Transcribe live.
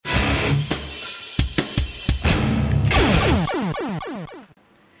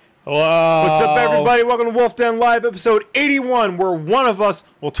Hello. What's up, everybody? Welcome to Wolf Den Live, episode 81, where one of us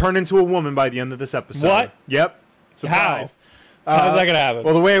will turn into a woman by the end of this episode. What? Yep. Surprise. How's that going to happen?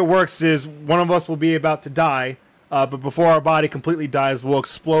 Well, the way it works is one of us will be about to die, but before our body completely dies, we'll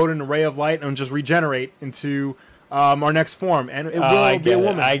explode in a ray of light and just regenerate into our next form, and it will be a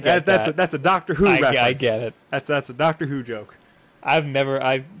woman. I get that. That's a Doctor Who reference. I get it. That's a Doctor Who joke. I've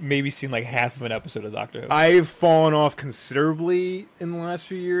maybe seen like half of an episode of Doctor Who. I've fallen off considerably in the last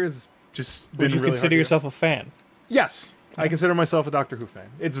few years. Just Would you consider yourself a fan? Yes, I consider myself a Doctor Who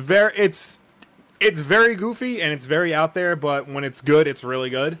fan. It's very goofy and it's very out there, but when it's good, it's really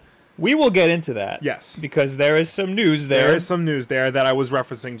good. We will get into that. Yes, because there is some news there. There is some news there that I was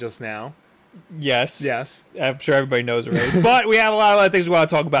referencing just now. Yes. Yes. I'm sure everybody knows already. But we have a lot of other things we want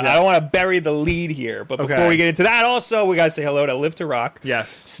to talk about. Yes. I don't want to bury the lead here. But before we get into that, also, we got to say hello to Live to Rock.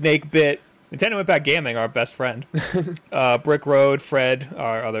 Yes. Snake Bit. Nintendo Impact Gaming, our best friend. Brick Road, Fred,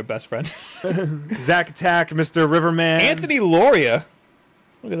 our other best friend. Zack Attack, Mr. Riverman. Anthony Loria.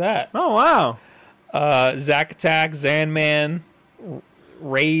 Look at that. Oh, wow. Zack Attack, Zanman,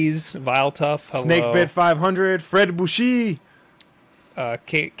 Raze, Vile Tough, hello. Snake Bit 500, Fred Bouchy.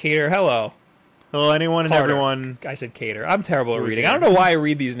 Cater, hello. Hello, anyone and Carter. everyone. I said Cater. I'm terrible at reading. I don't know why I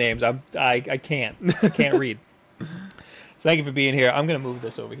read these names. I can't. I can't read. So thank you for being here. I'm going to move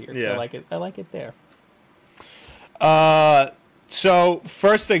this over here. Yeah. I like it there. So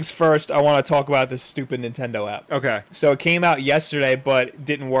first things first, I want to talk about this stupid Nintendo app. Okay. So it came out yesterday, but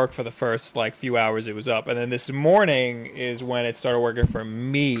didn't work for the first few hours it was up. And then this morning is when it started working for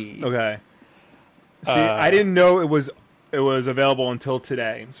me. Okay. See, I didn't know it was available until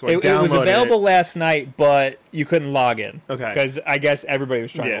today. So I it was available last night, but you couldn't log in. Okay. Because I guess everybody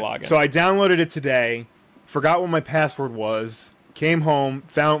was trying to log in. So I downloaded it today, forgot what my password was, came home,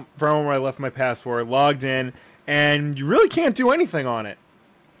 found where I left my password, logged in, and you really can't do anything on it.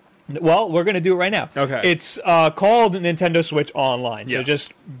 Well, we're going to do it right now. Okay. It's called Nintendo Switch Online. Yes. So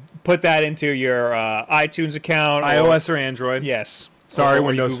just put that into your iTunes account. iOS or Android. Yes. Sorry, or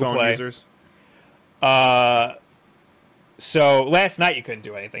Windows Google Phone Play. users. So last night you couldn't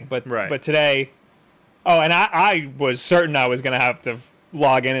do anything, but today... Oh, and I was certain I was going to have to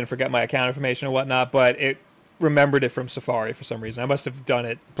log in and forget my account information and whatnot, but it remembered it from Safari for some reason. I must have done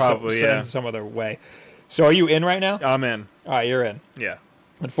it some other way. So are you in right now? I'm in. All right, you're in. Yeah.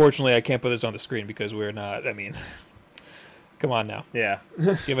 Unfortunately, I can't put this on the screen because we're not... come on now. Yeah.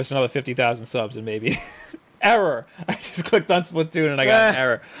 Give us another 50,000 subs and maybe... Error! I just clicked on Splatoon and I got an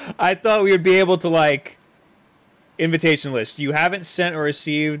error. I thought we would be able to, invitation list. You haven't sent or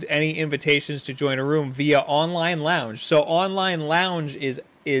received any invitations to join a room via Online Lounge. So Online Lounge is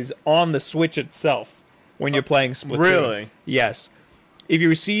on the Switch itself when you're playing Splatoon. Really? Yes. If you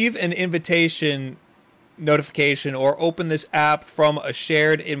receive an invitation notification or open this app from a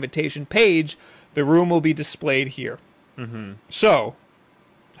shared invitation page, the room will be displayed here. Mm-hmm. So,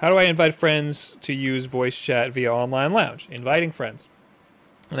 how do I invite friends to use voice chat via Online Lounge? Inviting friends.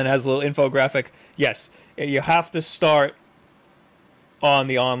 And then it has a little infographic. Yes, you have to start on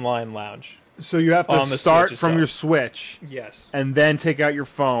the Online Lounge. So you have to start from your Switch. Yes. And then take out your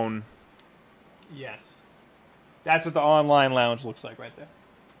phone. Yes. That's what the Online Lounge looks like right there.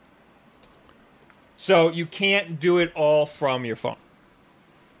 So you can't do it all from your phone.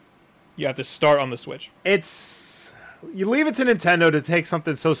 You have to start on the Switch. You leave it to Nintendo to take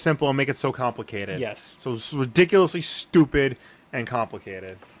something so simple and make it so complicated. Yes. So it's ridiculously stupid and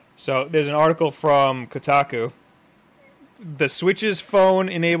complicated. So there's an article from Kotaku. The Switch's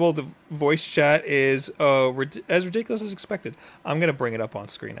phone-enabled voice chat is as ridiculous as expected. I'm going to bring it up on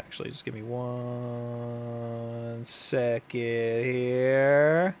screen, actually. Just give me 1 second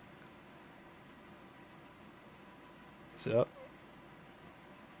here. So,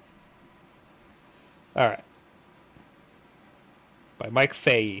 all right. By Mike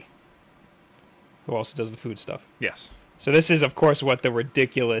Fahey, who also does the food stuff. Yes. So this is, of course, what the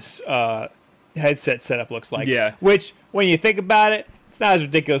ridiculous headset setup looks like. Yeah. Which, when you think about it, it's not as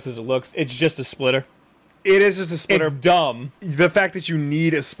ridiculous as it looks. It's just a splitter. It is just a splitter. It's dumb. The fact that you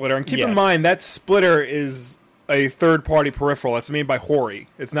need a splitter. And keep in mind, that splitter is a third-party peripheral. It's made by Hori.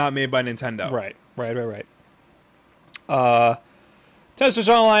 It's not made by Nintendo. Right. Nintendo Switch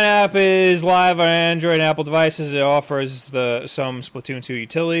Online app is live on Android and Apple devices. It offers some Splatoon 2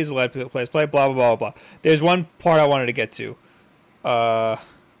 utilities. A lot of people play, blah, blah, blah, blah. There's one part I wanted to get to.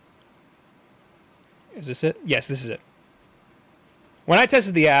 Is this it? Yes, this is it. When I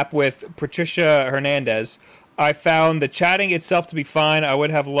tested the app with Patricia Hernandez, I found the chatting itself to be fine. I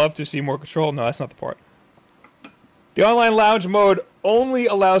would have loved to see more control. No, that's not the part. The online lounge mode only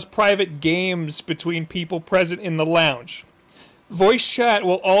allows private games between people present in the lounge. Voice chat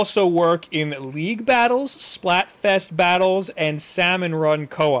will also work in League battles, Splatfest battles, and Salmon Run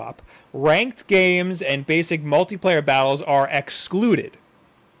co-op. Ranked games and basic multiplayer battles are excluded.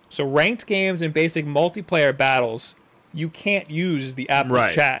 So ranked games and basic multiplayer battles, you can't use the app to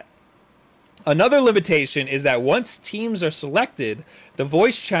chat. Another limitation is that once teams are selected, the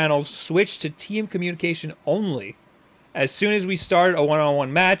voice channels switch to team communication only. As soon as we started a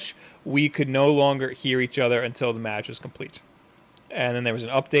one-on-one match, we could no longer hear each other until the match was complete. And then there was an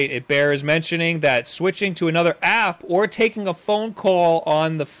update. It bears mentioning that switching to another app or taking a phone call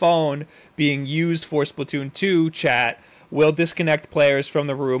on the phone being used for Splatoon 2 chat will disconnect players from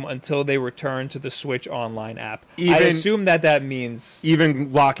the room until they return to the Switch Online app. I assume that means...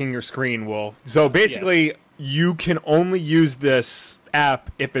 Even locking your screen will. So basically, you can only use this app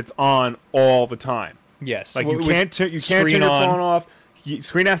if it's on all the time. Yes. Like, you can't turn your phone off.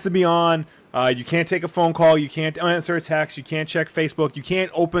 Screen has to be on. You can't take a phone call. You can't answer a text. You can't check Facebook. You can't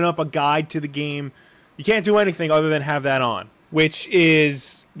open up a guide to the game. You can't do anything other than have that on. Which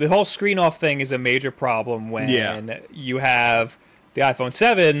is, the whole screen off thing is a major problem when you have the iPhone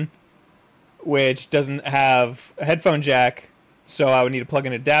 7, which doesn't have a headphone jack, so I would need to plug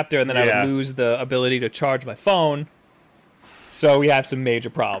in an adapter, and then I would lose the ability to charge my phone. So we have some major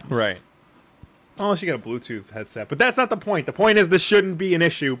problems. Right. Unless you get a Bluetooth headset. But that's not the point. The point is this shouldn't be an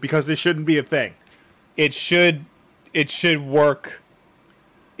issue because this shouldn't be a thing. It should work.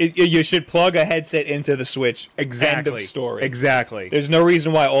 You should plug a headset into the Switch. Exactly. End of story. Exactly. There's no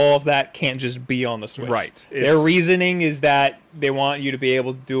reason why all of that can't just be on the Switch. Right. Their reasoning is that they want you to be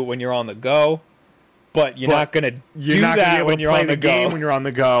able to do it when you're on the go, but you're not going to do that when you're on the go. When you're on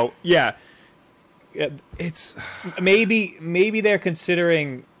the go. Yeah. It's maybe they're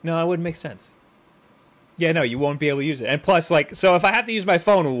considering. No, it wouldn't make sense. Yeah, no, you won't be able to use it. And plus, like, so if I have to use my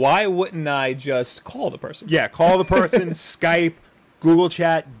phone, why wouldn't I just call the person? Yeah, call the person, Skype, Google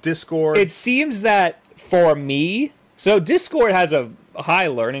Chat, Discord. It seems that for me, so Discord has a high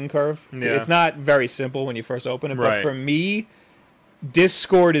learning curve. Yeah. It's not very simple when you first open it, but for me,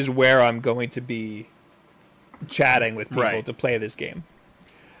 Discord is where I'm going to be chatting with people to play this game.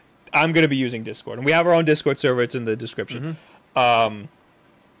 I'm going to be using Discord. And we have our own Discord server. It's in the description.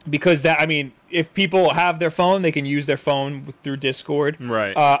 Because if people have their phone, they can use their phone through Discord.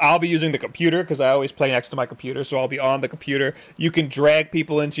 Right. I'll be using the computer because I always play next to my computer, so I'll be on the computer. You can drag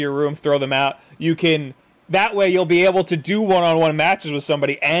people into your room, throw them out. That way you'll be able to do one-on-one matches with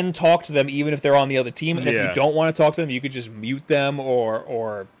somebody and talk to them even if they're on the other team. And if you don't want to talk to them, you could just mute them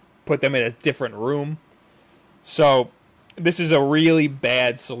or put them in a different room. So this is a really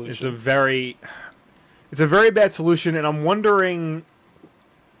bad solution. It's a very bad solution, and I'm wondering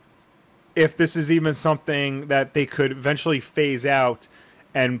if this is even something that they could eventually phase out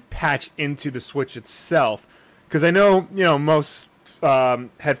and patch into the Switch itself. Because I know, most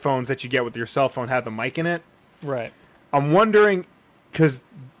headphones that you get with your cell phone have the mic in it. Right. I'm wondering, because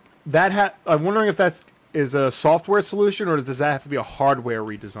I'm wondering if that is a software solution or does that have to be a hardware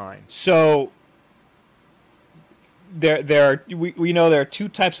redesign? So we know there are two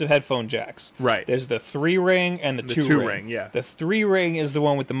types of headphone jacks. Right. There's the 3-ring and the 2-ring. Yeah. The 3-ring is the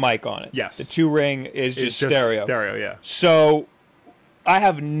one with the mic on it. Yes. The 2-ring is just stereo. Stereo, yeah. So I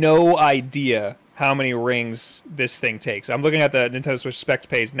have no idea how many rings this thing takes. I'm looking at the Nintendo Switch specs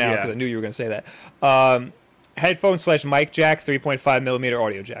page now because I knew you were going to say that. Headphone/mic jack, 3.5 millimeter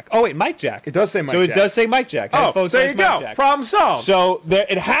audio jack. Oh wait, mic jack. It does say mic jack. So it does say mic jack. There you go. Jack. Problem solved. So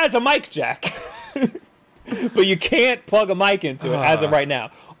it has a mic jack. But you can't plug a mic into it as of right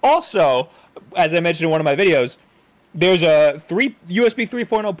now. Also, as I mentioned in one of my videos, there's a USB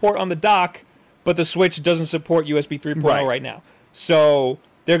 3.0 port on the dock, but the Switch doesn't support USB 3.0 right now. So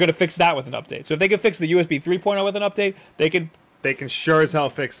they're going to fix that with an update. So if they can fix the USB 3.0 with an update, they can sure as hell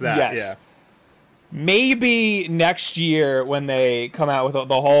fix that. Yes. Yeah. Maybe next year when they come out with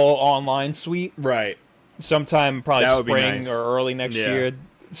the whole online suite. Right. Sometime probably spring or early next year.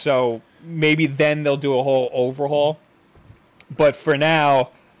 So maybe then they'll do a whole overhaul. But for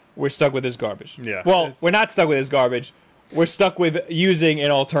now, we're stuck with this garbage. Yeah. Well, we're not stuck with this garbage. We're stuck with using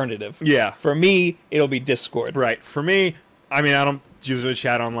an alternative. Yeah. For me, it'll be Discord. Right. For me, I don't use the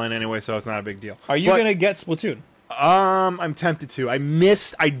chat online anyway, so it's not a big deal. Are you going to get Splatoon? I'm tempted to. I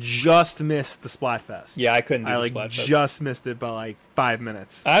just missed the Splatfest. Yeah, I couldn't do the Splatfest. I just missed it by 5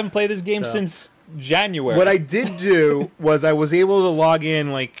 minutes. I haven't played this game since January. What I did do was I was able to log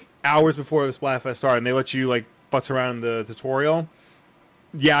in hours before the Splatfest started, and they let you futz around in the tutorial.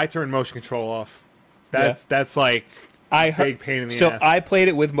 Yeah, I turned motion control off. That's big pain in the ass. So I played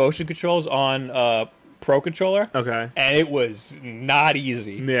it with motion controls on Pro Controller. Okay. And it was not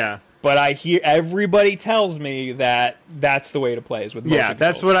easy. Yeah. But I hear everybody tells me that that's the way to play is with motion Yeah,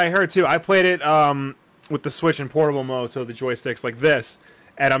 that's controls. what I heard too. I played it with the Switch in portable mode, so the joysticks like this,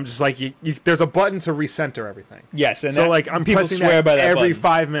 and I'm just like, there's a button to recenter everything. Yes, and So that, like I'm people pressing swear that by that every button.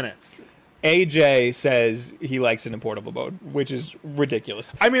 5 minutes. AJ says he likes it in portable mode, which is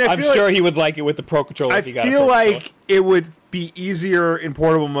ridiculous. I mean, I'm feel sure like, he would like it with the Pro Controller. I if he got a feel Pro like Controller. it would be easier in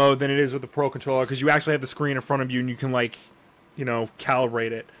portable mode than it is with the Pro Controller because you actually have the screen in front of you and you can like,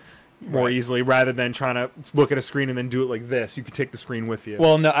 calibrate it more Right. easily rather than trying to look at a screen and then do it like this. You can take the screen with you.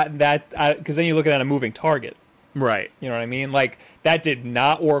 Well, no, because then you're looking at a moving target. Right. You know what I mean? Like that did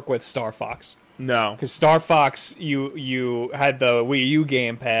not work with Star Fox. No. Because Star Fox, you had the Wii U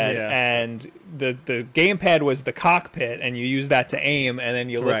gamepad, Yeah. and the gamepad was the cockpit, and you use that to aim, and then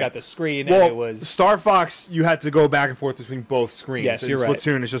you look Right. at the screen, Well, and it was. Star Fox, you had to go back and forth between both screens. Yes, you're and right.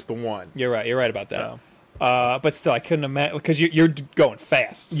 Splatoon is just the one. You're right about that. So. But still, I couldn't imagine because you're going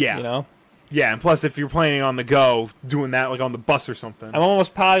fast. Yeah. You know. Yeah, and plus if you're playing on the go, doing that like on the bus or something. I'm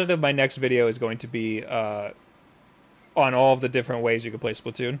almost positive my next video is going to be on all of the different ways you can play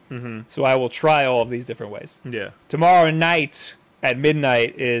Splatoon. Mm-hmm. So I will try all of these different ways. Yeah. Tomorrow night at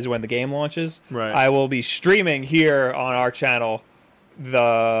midnight is when the game launches. Right. I will be streaming here on our channel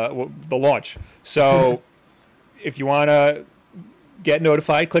the launch. So if you want to get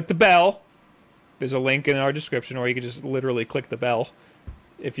notified, click the bell. There's a link in our description, or you can just literally click the bell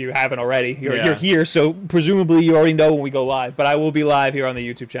if you haven't already. You're here, so presumably you already know when we go live. But I will be live here on the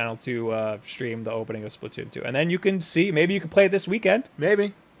YouTube channel to stream the opening of Splatoon 2. And then you can see, maybe you can play it this weekend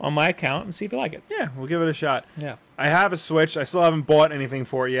Maybe. on my account and see if you like it. Yeah, we'll give it a shot. Yeah. I have a Switch. I still haven't bought anything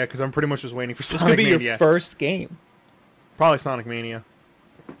for it yet because I'm pretty much just waiting for This Sonic could be Mania. your first game. Probably Sonic Mania.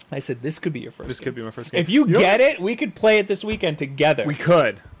 I said this could be your first This game. could be my first game. If you know get it, we could play it this weekend together. we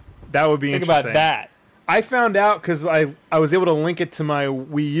could. That would be Think interesting. about that. I found out because I was able to link it to my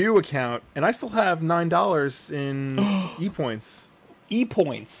Wii U account, and I still have $9 in e-points.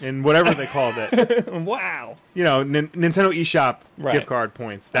 E-points. In whatever they called it. Wow. Nintendo eShop Right. gift card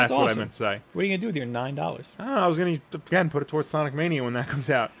points. That's what I awesome. meant to say. What are you going to do with your $9? I don't know. I was going to, again, put it towards Sonic Mania when that comes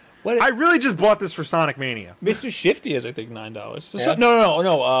out. What I really just bought this for Sonic Mania. Mr. Shifty is, I think, $9. Yeah?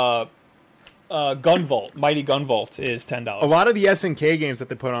 No. Gunvolt. Mighty Gunvolt is $10. A lot of the SNK games that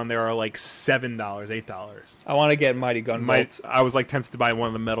they put on there are like $7, $8. I want to get Mighty Gunvolt. I was like tempted to buy one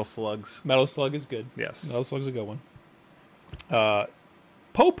of the Metal Slugs. Metal Slug is good. Yes. Metal Slug's a good one.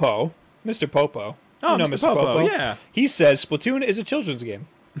 Popo. Mr. Popo. Oh, You know Mr. Popo, yeah. He says Splatoon is a children's game.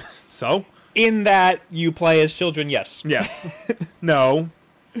 So? In that you play as children, yes. Yes. No.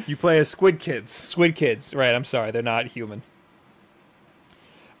 You play as Squid Kids. Squid Kids. Right, I'm sorry. They're not human.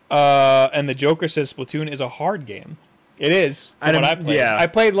 And the Joker says Splatoon is a hard game. It is. From what I played. yeah. I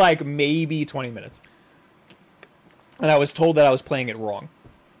played like maybe 20 minutes. And I was told that I was playing it wrong.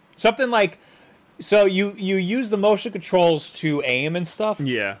 Something like, so you use the motion controls to aim and stuff,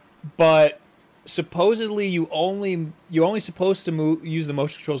 Yeah. but supposedly you're only supposed to use the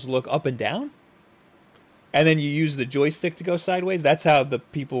motion controls to look up and down, and then you use the joystick to go sideways. That's how the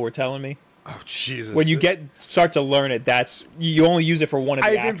people were telling me. Oh, Jesus. When you start to learn it, you only use it for one of the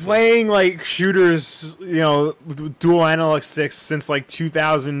I've been axes. playing like shooters, with dual analog sticks since like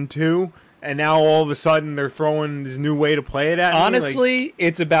 2002, and now all of a sudden they're throwing this new way to play it at me. Like, Honestly,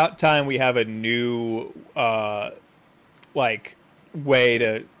 it's about time we have a new way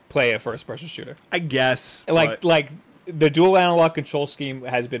to play a first-person shooter. I guess. Like but the dual analog control scheme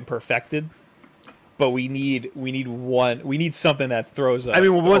has been perfected, but we need something that throws. I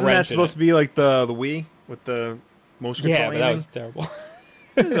mean, wasn't that supposed to be like the Wii with the motion Yeah, control? but that was terrible.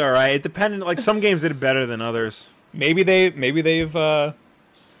 It was all right. It depended. Like some games did it better than others. Maybe they've.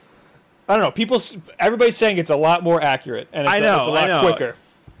 I don't know. Everybody's saying it's a lot more accurate and it's a lot quicker.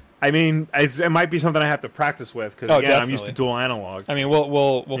 I mean, it might be something I have to practice with because again, I'm used to dual analog. I mean,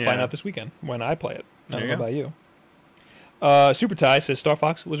 we'll Yeah. find out this weekend when I play it. I don't There know you about you. Super Ty says Star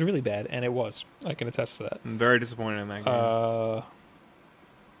Fox was really bad, and it was. I can attest to that. I'm very disappointed in that game.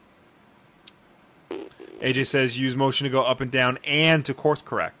 AJ says use motion to go up and down and to course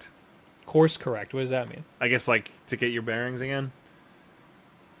correct. Course correct. What does that mean? I guess like to get your bearings again.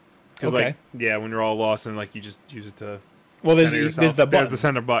 Because Okay. like when you're all lost and like you just use it to. Well, there's center the yourself. button. There's the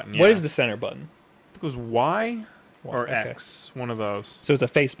center button. Yeah. What is the center button? I think it was Y or Okay. X. One of those. So it's a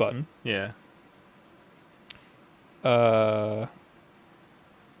face button. Yeah.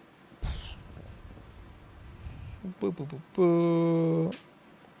 Boo, boo, boo, boo.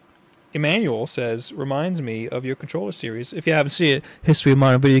 Emmanuel says, reminds me of your controller series. If you haven't seen it, History of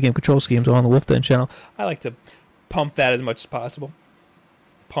Modern Video Game Control Schemes on the Wulff Den channel. I like to pump that as much as possible.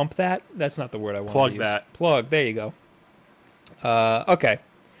 Pump that? That's not the word I want Plug to use. that. Plug. There you go. Okay.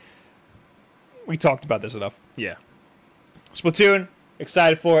 We talked about this enough. Yeah. Splatoon,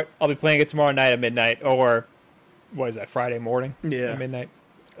 excited for it. I'll be playing it tomorrow night at midnight, or what is that, Friday morning? Yeah. At midnight.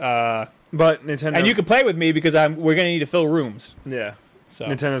 But Nintendo... And you can play with me because we're going to need to fill rooms. Yeah. So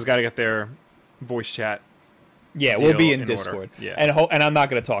Nintendo's got to get their voice chat. Yeah, we'll be in in Discord. order. Yeah. And I'm not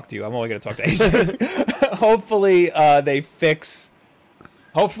going to talk to you. I'm only going to talk to AJ. Hopefully they fix...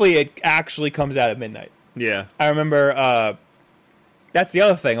 Hopefully it actually comes out at midnight. Yeah. I remember... that's the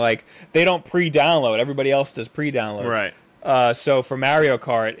other thing. Like, they don't pre-download. Everybody else does pre-downloads. Right. So for Mario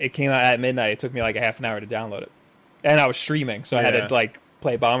Kart, it came out at midnight. It took me like a half an hour to download it. And I was streaming, so I had to, like,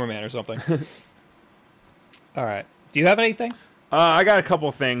 play Bomberman or something. All right. Do you have anything? I got a couple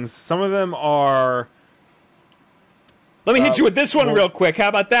of things. Some of them are... Let me hit you with this one real quick. How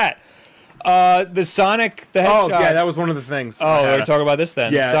about that? The Sonic the Hedgehog. Oh, yeah, that was one of the things. Oh, we're talking about this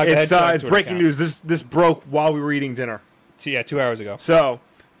then. Yeah, Sonic the Hedgehog it's Twitter breaking account. news. This broke while we were eating dinner. 2 hours ago. So,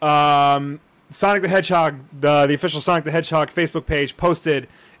 Sonic the Hedgehog, the official Sonic the Hedgehog Facebook page, posted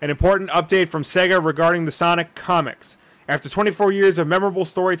an important update from Sega regarding the Sonic comics. After 24 years of memorable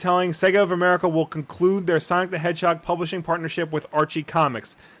storytelling, Sega of America will conclude their Sonic the Hedgehog publishing partnership with Archie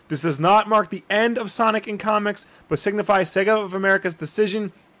Comics. This does not mark the end of Sonic in comics, but signifies Sega of America's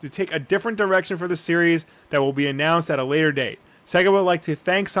decision to take a different direction for the series that will be announced at a later date. Sega would like to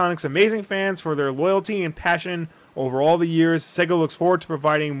thank Sonic's amazing fans for their loyalty and passion over all the years. Sega looks forward to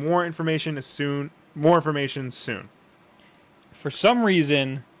providing more information soon. For some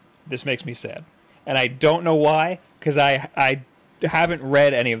reason, this makes me sad. And I don't know why, because I haven't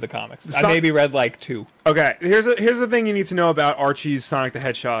read any of the comics. I maybe read like 2. Okay, here's the thing you need to know about Archie's Sonic the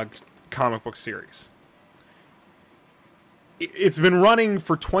Hedgehog comic book series. It's been running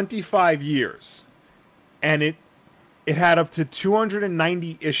for 25 years, and it had up to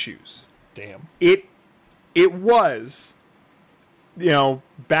 290 issues. Damn. It was,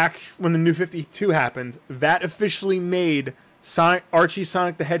 back when the New 52 happened, that officially made Archie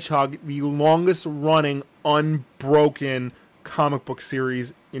Sonic the Hedgehog the longest running unbroken comic book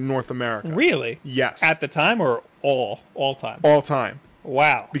series in North America. Really? Yes. At the time or all time? All time.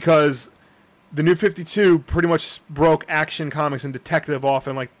 Wow. Because the New 52 pretty much broke Action Comics and Detective off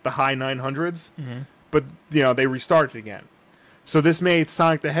in like the high 900s. Mm-hmm. But, they restarted again. So this made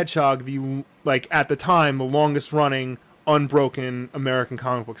Sonic the Hedgehog at the time, the longest running unbroken American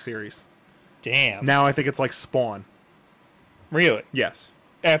comic book series. Damn. Now I think it's like Spawn. Really? Yes.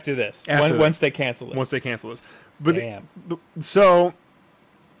 After this. After Once they cancel this. Once they cancel this. But damn. So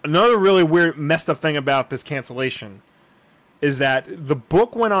another really weird, messed up thing about this cancellation is that the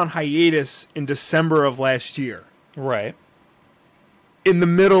book went on hiatus in December of last year. Right. In the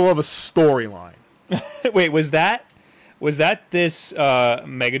middle of a storyline. Wait, was that this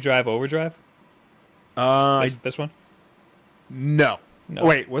Mega Drive Overdrive? This one? No.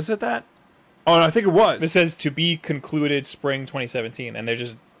 Wait, was it that? Oh, no, I think it was. This says to be concluded spring 2017, and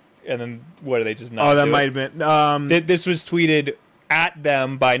then what are they just not? Oh, that might have been. This was tweeted at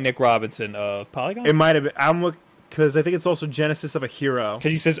them by Nick Robinson of Polygon. It might have been. Because I think it's also Genesis of a Hero.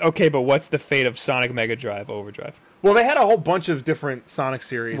 Because he says, okay, but what's the fate of Sonic Mega Drive Overdrive? Well, they had a whole bunch of different Sonic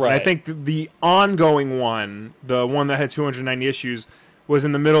series. Right. And I think the ongoing one, the one that had 290 issues, was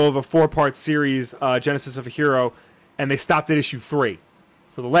in the middle of a 4-part series, Genesis of a Hero, and they stopped at issue 3.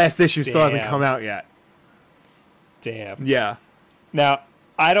 So the last issue still hasn't come out yet. Damn. Yeah. Now,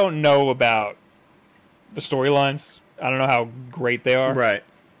 I don't know about the storylines. I don't know how great they are. Right.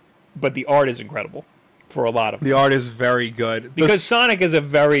 But the art is incredible for a lot of them. The art is very good. Because Sonic is a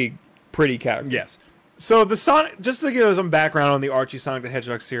very pretty character. Yes. So the Sonic, just to give some background on the Archie Sonic the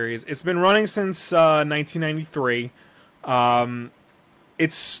Hedgehog series, it's been running since 1993.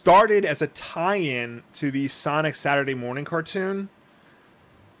 It started as a tie-in to the Sonic Saturday morning cartoon.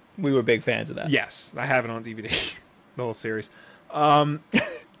 We were big fans of that. Yes, I have it on DVD, the whole series. The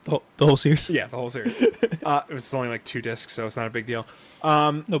whole series? Yeah, the whole series. It was only like 2 discs, so it's not a big deal.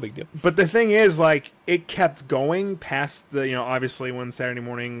 No big deal. But the thing is, it kept going past the, obviously when Saturday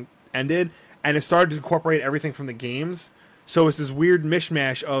morning ended, and it started to incorporate everything from the games. So it's this weird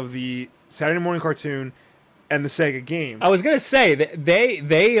mishmash of the Saturday morning cartoon and the Sega games. I was gonna say that they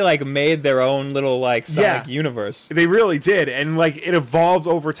made their own little Sonic universe. They really did, and it evolved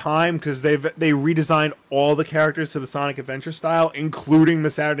over time because they redesigned all the characters to the Sonic Adventure style, including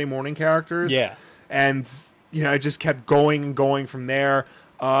the Saturday morning characters. Yeah, and it just kept going and going from there.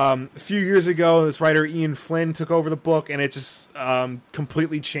 A few years ago, this writer Ian Flynn took over the book, and it just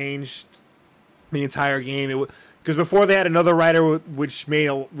completely changed the entire game. Because before they had another writer which made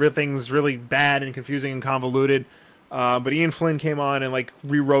things really bad and confusing and convoluted. But Ian Flynn came on and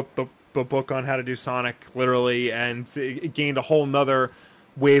rewrote the book on how to do Sonic, literally, and it gained a whole nother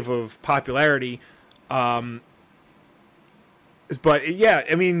wave of popularity. But yeah,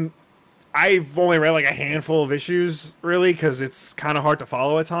 I mean, I've only read like a handful of issues, really, because it's kind of hard to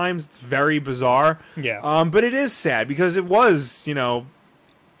follow at times. It's very bizarre. Yeah. But it is sad because it was,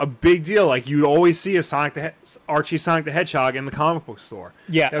 a big deal. Like, you'd always see a Archie Sonic the Hedgehog in the comic book store.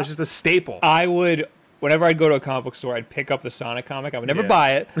 Yeah. That was just a staple. I would, whenever I'd go to a comic book store, I'd pick up the Sonic comic. I would never Yeah.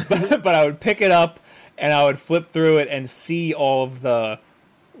 buy it, but I would pick it up and I would flip through it and see all of the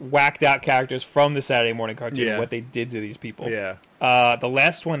whacked out characters from the Saturday morning cartoon and what they did to these people. Yeah. The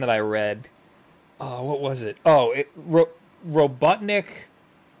last one that I read, what was it? Robotnik.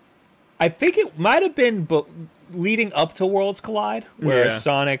 I think it might have been leading up to Worlds Collide, where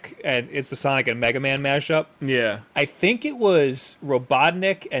Sonic it's the Sonic and Mega Man mashup. Yeah. I think it was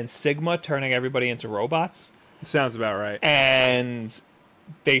Robotnik and Sigma turning everybody into robots, Sounds about right. and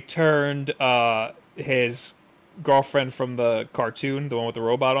they turned his girlfriend from the cartoon, the one with the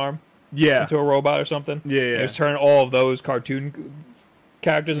robot arm, Yeah. into a robot or something. Yeah, yeah. It was turning all of those cartoon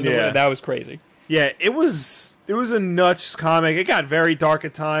characters into that was crazy. Yeah, it was a nuts comic. It got very dark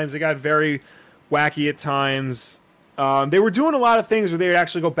at times. It got very wacky at times. They were doing a lot of things where they would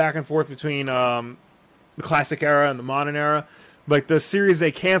actually go back and forth between the classic era and the modern era. Like the series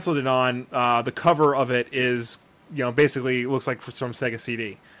they canceled it on, the cover of it is, basically looks like from Sega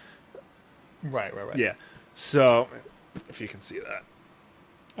CD. Right. Yeah. So, if you can see that.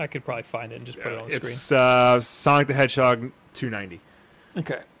 I could probably find it and just put it on the It's screen. Sonic the Hedgehog 290.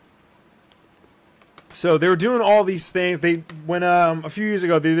 Okay. So they were doing all these things. They when a few years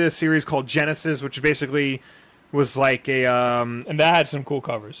ago they did a series called Genesis, which basically was like a And that had some cool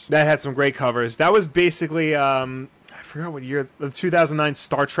covers. that had some great covers. That was basically I forgot what year, the 2009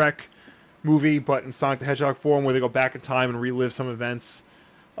 Star Trek movie, but in Sonic the Hedgehog form, where they go back in time and relive some events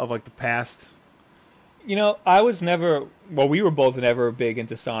of like the past. I was never. Well, we were both never big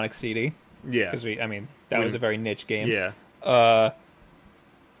into Sonic CD Yeah, because that was a very niche game. yeah,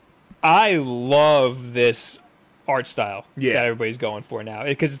 I love this art style Yeah. that everybody's going for now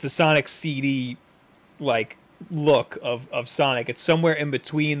because it's the Sonic CD like look of Sonic. It's somewhere in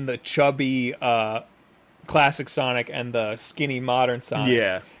between the chubby classic Sonic and the skinny modern Sonic.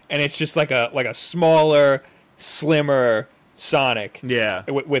 yeah, And it's just like a smaller, slimmer Sonic. yeah,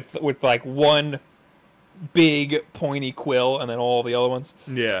 With like one big pointy quill and then all the other ones.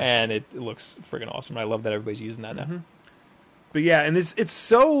 yeah. And it looks freaking awesome. I love that everybody's using that now. Mm-hmm. But yeah, and it's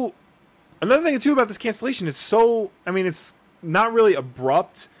so. Another thing too about this cancellation, it's so. I mean, it's not really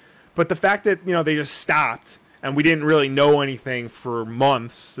abrupt, but the fact that they just stopped and we didn't really know anything for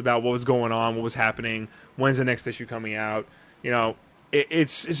months about what was going on, what was happening, when's the next issue coming out.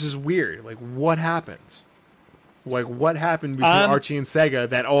 It's just weird. Like, what happened? Like, what happened between Archie and Sega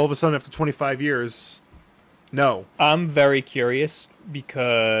that all of a sudden after 25 years? No. I'm very curious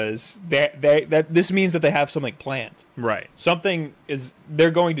because that this means that they have something planned. Right.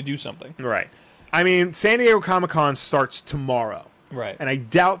 They're going to do something. Right. I mean, San Diego Comic-Con starts tomorrow. Right. And I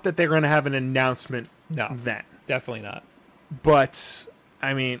doubt that they're going to have an announcement then. Definitely not. But,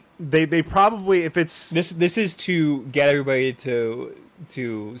 I mean, they probably, if it's... This is to get everybody to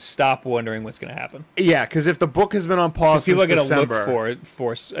stop wondering what's going to happen. Yeah, because if the book has been on pause since People are December... going to look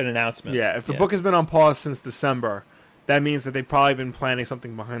for an announcement. Yeah, if the book has been on pause since December, that means that they've probably been planning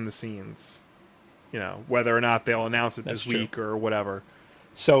something behind the scenes. Whether or not they'll announce it this week or whatever.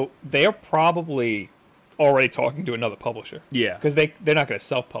 So they're probably already talking to another publisher. Yeah. Because they're not going to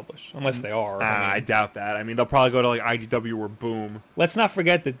self-publish unless they are. I doubt that. I mean, they'll probably go to like IDW or Boom. Let's not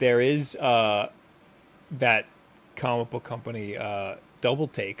forget that there is that comic book company, Double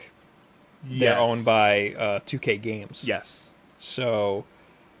Take. They're owned by 2K Games. Yes. So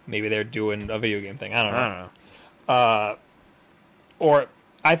maybe they're doing a video game thing. I don't know. Or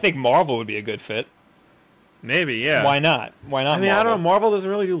I think Marvel would be a good fit. Maybe, yeah. Why not? I mean, Marvel? I don't know. Marvel doesn't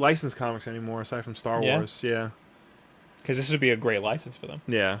really do licensed comics anymore, aside from Star Wars. Yeah. Because this would be a great license for them.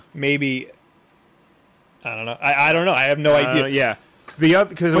 Yeah. Maybe. I don't know. I don't know. I have no idea. Yeah.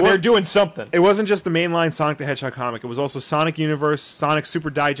 Because they're doing something. It wasn't just the mainline Sonic the Hedgehog comic. It was also Sonic Universe, Sonic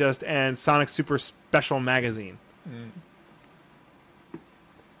Super Digest, and Sonic Super Special Magazine.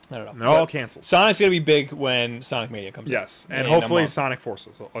 I don't know. And they're all canceled. Sonic's going to be big when Sonic Mania comes out. Yes. And hopefully Sonic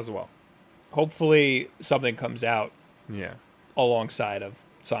Forces as well. Hopefully something comes out Yeah. alongside of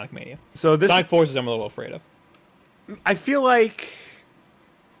Sonic Mania. So this Sonic Forces I'm a little afraid of. I feel like...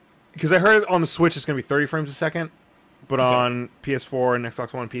 Because I heard on the Switch it's going to be 30 frames a second. But on PS4 and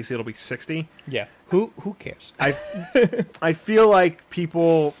Xbox One and PC, it'll be 60. Yeah. Who cares? I feel like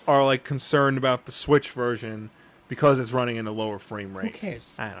people are like concerned about the Switch version because it's running in a lower frame rate. Who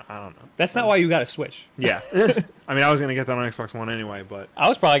cares? I don't know. That's not why you got a Switch. Yeah. I mean, I was going to get that on Xbox One anyway, but... I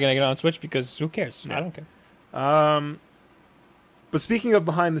was probably going to get on Switch because who cares? Yeah. I don't care. But speaking of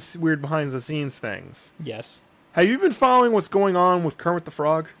weird behind-the-scenes things, Yes. have you been following what's going on with Kermit the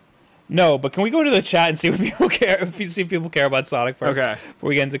Frog? No, but can we go to the chat and see what people care? See if people care about Sonic first. Okay. Before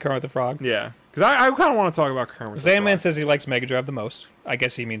we get into Kermit the Frog. Yeah. Because I kind of want to talk about Kermit the Frog. Sandman says he likes Mega Drive the most. I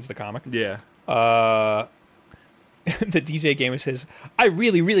guess he means the comic. Yeah. The DJ Gamer says, I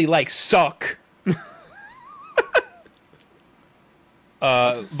really, really like Suck.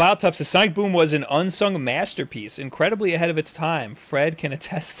 Vile Tough says, Sonic Boom was an unsung masterpiece, incredibly ahead of its time. Fred can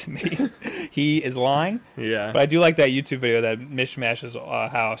attest to me. He is lying. Yeah. But I do like that YouTube video that mishmashes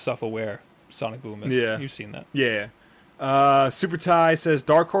how self-aware Sonic Boom is. Yeah. You've seen that. Yeah. Super Ty says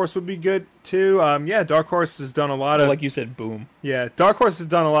Dark Horse would be good too. Yeah, Dark Horse has done a lot of... Like you said, Boom. Yeah, Dark Horse has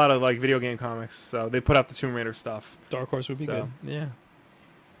done a lot of like video game comics, so they put out the Tomb Raider stuff. Dark Horse would be good. Yeah.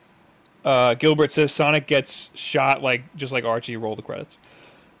 Gilbert says Sonic gets shot just like Archie. Roll the credits.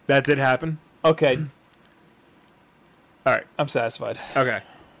 That did happen. Okay. All right. I'm satisfied. Okay.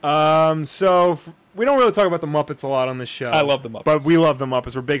 So we don't really talk about the Muppets a lot on this show. I love the Muppets. But we love the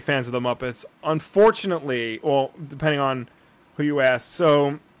Muppets. We're big fans of the Muppets. Unfortunately, well, depending on who you ask.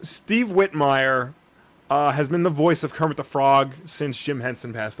 So Steve Whitmire has been the voice of Kermit the Frog since Jim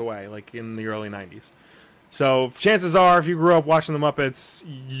Henson passed away, like in the early 90s. So chances are, if you grew up watching the Muppets,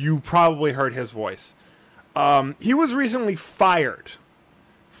 you probably heard his voice. He was recently fired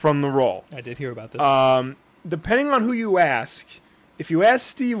from the role. I did hear about this. Depending on who you ask, if you ask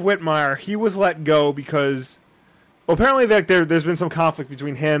Steve Whitmire, he was let go because, well, apparently there's been some conflict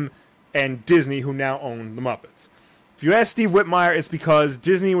between him and Disney, who now own the Muppets. If you ask Steve Whitmire, it's because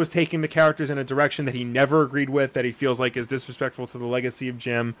Disney was taking the characters in a direction that he never agreed with, that he feels like is disrespectful to the legacy of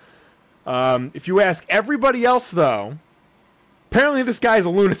Jim. If you ask everybody else, though, apparently this guy's a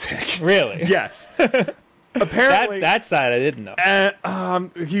lunatic. Really? Yes. Apparently, that side I didn't know.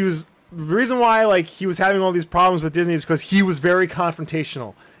 he was... The reason why he was having all these problems with Disney is because he was very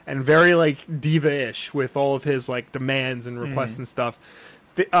confrontational and very diva-ish with all of his demands and requests and stuff.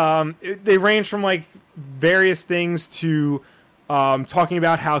 They range from various things to talking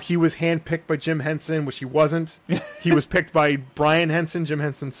about how he was handpicked by Jim Henson, which he wasn't. He was picked by Brian Henson, Jim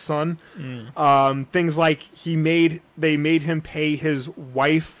Henson's son. Things like they made him pay his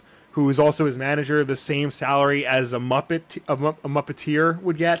wife, who is also his manager, the same salary as a Muppeteer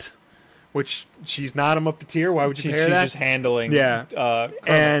would get. Which she's not a Muppeteer. Why would you pay her that? She's just handling. Yeah.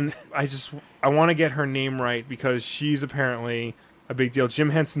 And I want to get her name right because she's apparently a big deal.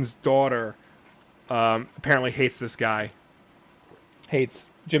 Jim Henson's daughter apparently hates this guy. Hates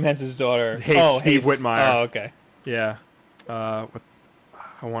Jim Henson's daughter. Hates Steve Whitmire. Oh, okay. Yeah. I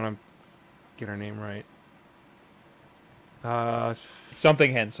want to get her name right.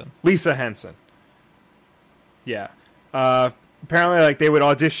 Something Henson. Lisa Henson. Yeah. Apparently, they would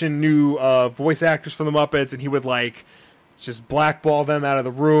audition new voice actors for the Muppets, and he would just blackball them out of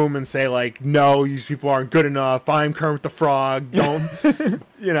the room and say no, these people aren't good enough. I'm Kermit the Frog. Don't and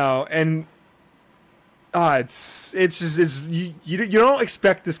you don't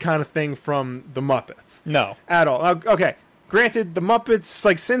expect this kind of thing from the Muppets. No, at all. Okay, granted, the Muppets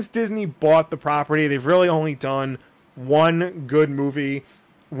since Disney bought the property, they've really only done one good movie,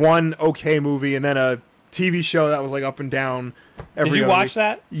 one okay movie, and then a TV show that was up and down. Did you watch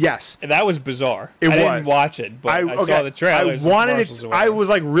that? Yes, that was bizarre. I didn't watch it, but I saw the trailers. I wanted it. I was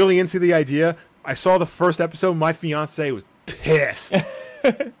really into the idea. I saw the first episode. My fiance was pissed.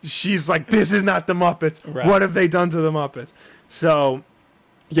 She's like, "This is not the Muppets. Right. What have they done to the Muppets?" So,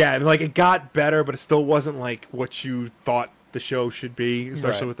 yeah, it got better, but it still wasn't what you thought the show should be,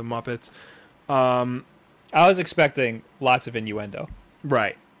 especially with the Muppets. I was expecting lots of innuendo.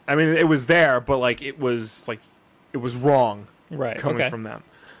 Right. I mean, it was there, but it was wrong, right? Coming from them.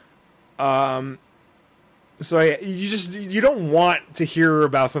 So yeah, you don't want to hear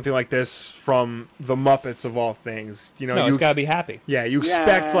about something like this from the Muppets of all things. No, it's gotta be happy. Yeah, you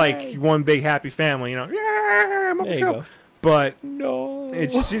expect one big happy family. Yeah, Muppet Show. Go. But no,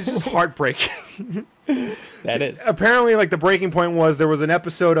 it's just heartbreaking. That is. Apparently, the breaking point was there was an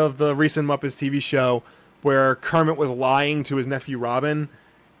episode of the recent Muppets TV show where Kermit was lying to his nephew Robin.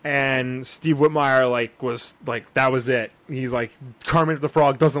 And Steve Whitmire was that was it. He's Kermit the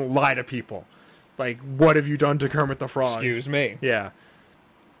Frog doesn't lie to people. What have you done to Kermit the Frog? Excuse me. Yeah.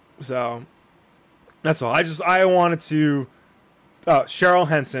 So that's all. I wanted to. Cheryl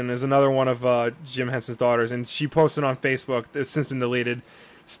Henson is another one of Jim Henson's daughters, and she posted on Facebook. It's since been deleted.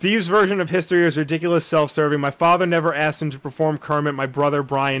 Steve's version of history is ridiculous, self-serving. My father never asked him to perform Kermit. My brother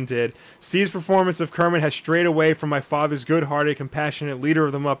Brian did. Steve's performance of Kermit has strayed away from my father's good-hearted, compassionate leader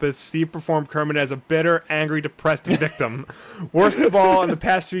of the Muppets. Steve performed Kermit as a bitter, angry, depressed victim. Worst of all, in the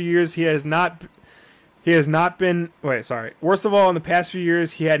past few years, he has not been... Worst of all, in the past few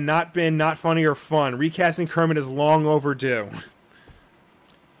years, he had not been not funny or fun. Recasting Kermit is long overdue.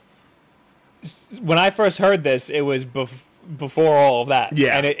 When I first heard this, it was before all of that.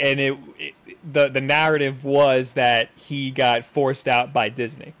 Yeah. The narrative was that he got forced out by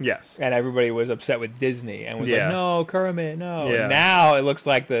Disney. Yes. And everybody was upset with Disney and was like, no, Kermit, no. Yeah. Now it looks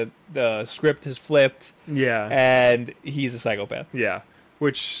like the script has flipped. Yeah. And he's a psychopath. Yeah.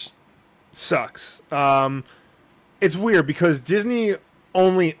 Which sucks. It's weird because Disney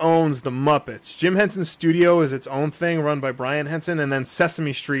only owns the Muppets. Jim Henson's studio is its own thing run by Brian Henson, and then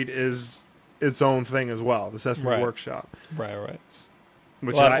Sesame Street is its own thing as well, the Sesame Workshop. Right.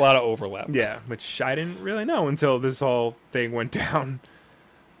 Which a lot of overlap. Yeah, which I didn't really know until this whole thing went down.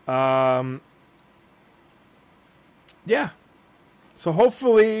 Yeah. So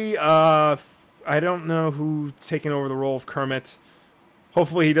hopefully, I don't know who's taking over the role of Kermit.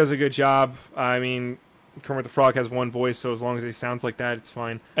 Hopefully he does a good job. I mean, Kermit the Frog has one voice, so as long as he sounds like that, it's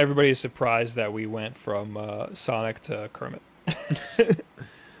fine. Everybody is surprised that we went from Sonic to Kermit.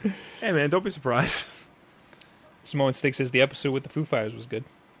 Hey, man, don't be surprised. Simone Stick says the episode with the Foo Fighters was good.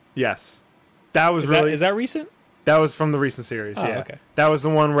 Yes. That was Is that recent? That was from the recent series, Oh, yeah. okay. That was the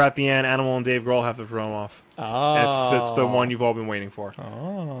one where at the end, Animal and Dave Grohl have to throw him off. Oh. It's the one you've all been waiting for.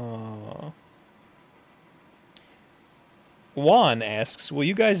 Oh. Juan asks, will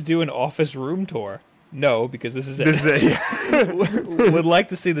you guys do an office room tour? No, because this is it. This is it, yeah. Would like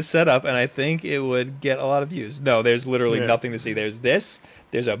to see the setup, and I think it would get a lot of views. No, there's literally nothing to see. There's this.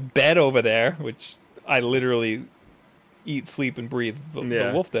 There's a bed over there, which I literally eat, sleep, and breathe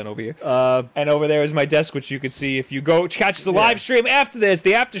the Wulff Den over here. And over there is my desk, which you could see if you go catch the live stream after this,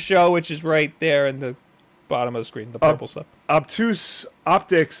 the after show, which is right there in the bottom of the screen, the purple stuff. Obtuse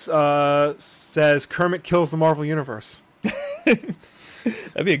Optics says Kermit kills the Marvel Universe.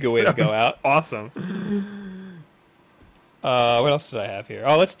 That'd be a good way to go out. Awesome. What else did I have here?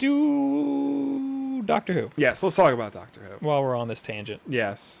 Oh, let's do Doctor Who. Yes, let's talk about Doctor Who. While we're on this tangent.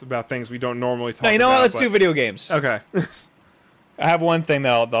 Yes, about things we don't normally talk about. No, you know what? Let's do video games. Okay. I have one thing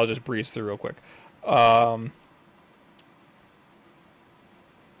that I'll just breeze through real quick. Oh,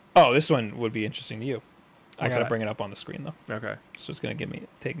 this one would be interesting to you. I gotta bring it up on the screen though. Okay. So it's gonna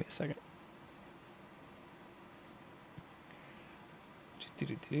take me a second.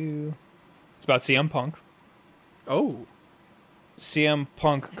 It's about CM Punk. Oh. CM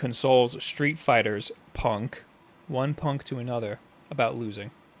Punk consoles Street Fighter's Punk, one punk to another, about losing.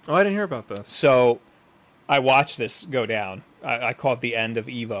 Oh, I didn't hear about this. So I watched this go down. I call it the end of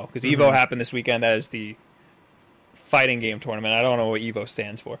EVO, because EVO happened this weekend. That is the fighting game tournament. I don't know what EVO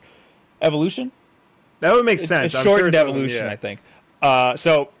stands for. Evolution? That would make sense. It's shortened Evolution, I think.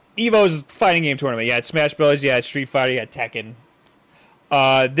 So EVO's fighting game tournament. You had Smash Bros., you had Street Fighter, you had Tekken.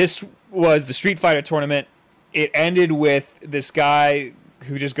 This was the Street Fighter tournament. It ended with this guy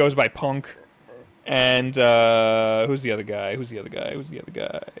who just goes by Punk. And who's the other guy?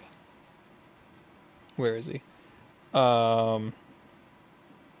 Where is he? Tokido.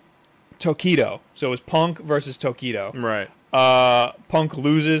 So it was Punk versus Tokido. Right. Punk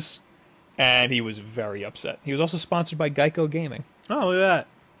loses, and he was very upset. He was also sponsored by Geico Gaming. Oh, look at that.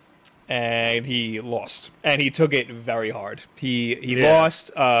 And he lost, and he took it very hard. He lost.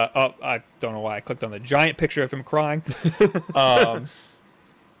 I don't know why I clicked on the giant picture of him crying.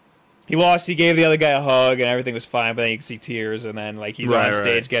 He lost. He gave the other guy a hug, and everything was fine. But then you can see tears, and then like he's on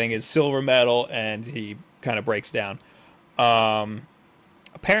stage getting his silver medal, and he kind of breaks down.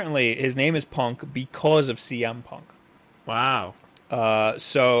 Apparently, his name is Punk because of CM Punk. Wow.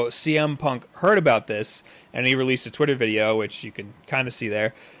 So CM Punk heard about this, and he released a Twitter video, which you can kind of see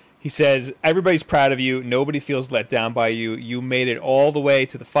there. He says, everybody's proud of you. Nobody feels let down by you. You made it all the way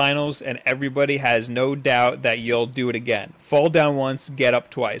to the finals, and everybody has no doubt that you'll do it again. Fall down once, get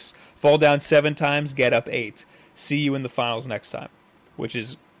up twice. Fall down 7 times, get up 8. See you in the finals next time, which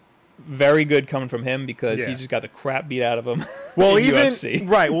is very good coming from him because he just got the crap beat out of him well, in even UFC.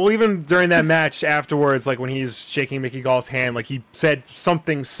 Right. Well, even during that match afterwards, like when he's shaking Mickey Gall's hand, like he said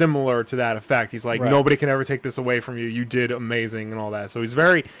something similar to that effect. He's like, nobody can ever take this away from you. You did amazing and all that. So he's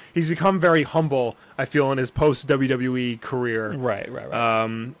become very humble, I feel, in his post WWE career. Right.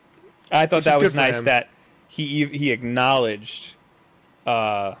 I thought that was nice that he acknowledged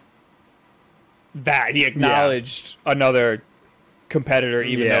that he acknowledged another competitor,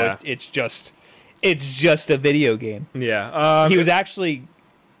 even though it's just a video game. Yeah. He was actually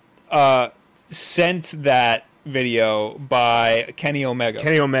sent that video by Kenny Omega.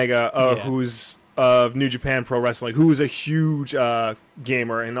 Kenny Omega, who's of New Japan Pro Wrestling, who is a huge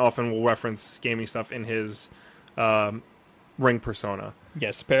gamer and often will reference gaming stuff in his ring persona.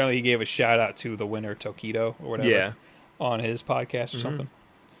 Yes, apparently he gave a shout out to the winner Tokido or whatever. Yeah. On his podcast or something.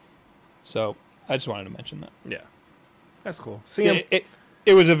 So I just wanted to mention that. Yeah, that's cool. See him.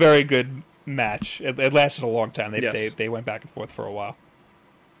 It was a very good match. It lasted a long time. Yes. They went back and forth for a while.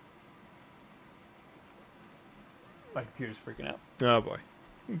 My computer's freaking out. Oh boy,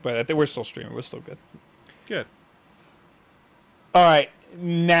 but I think we're still streaming. We're still good. Good. All right,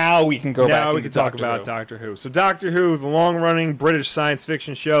 now we can go back. Now we can talk about Doctor Who. So Doctor Who, the long-running British science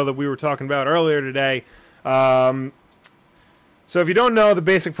fiction show that we were talking about earlier today. So if you don't know the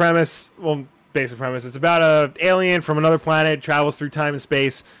basic premise, it's about an alien from another planet, travels through time and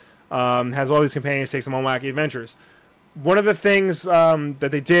space, has all these companions, takes them on wacky adventures. One of the things that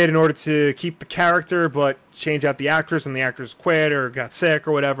they did in order to keep the character but change out the actress when the actress quit or got sick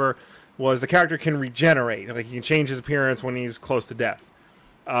or whatever was the character can regenerate. Like he can change his appearance when he's close to death.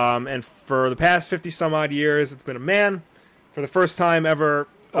 And for the past 50-some-odd years, it's been a man. For the first time ever...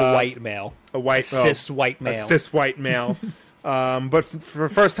 a white male. Cis white male. A cis white male. But for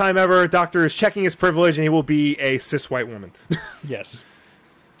the first time ever, Doctor is checking his privilege, and he will be a cis white woman. Yes.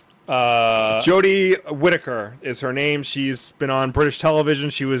 Jodie Whittaker is her name. She's been on British television.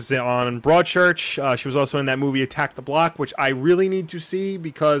 She was on Broadchurch. She was also in that movie Attack the Block, which I really need to see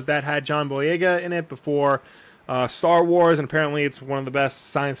because that had John Boyega in it before Star Wars, and apparently it's one of the best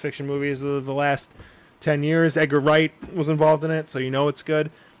science fiction movies of the last 10 years. Edgar Wright was involved in it, so you know it's good.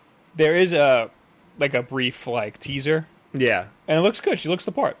 There is a brief teaser. Yeah. And it looks good. She looks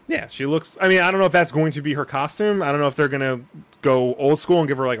the part. Yeah, she looks... I mean, I don't know if that's going to be her costume. I don't know if they're going to go old school and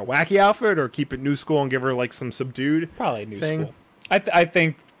give her, a wacky outfit or keep it new school and give her, some subdued Probably new thing. school.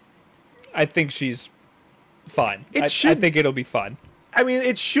 I think she's fine. I think it'll be fun. I mean,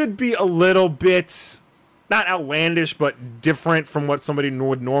 it should be a little bit... not outlandish, but different from what somebody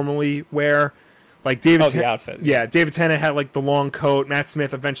would normally wear. The outfit. Yeah, David Tennant had the long coat. Matt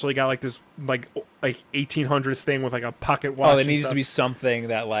Smith eventually got this 1800s thing with a pocket watch. Oh, there needs to be something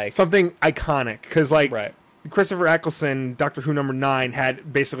that something iconic because right. Christopher Eccleston, Doctor Who number 9,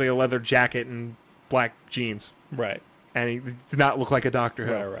 had basically a leather jacket and black jeans. Right. And he did not look like a Doctor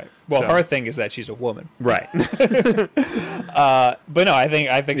Who. Right. Well, her thing is that she's a woman. Right. But no, I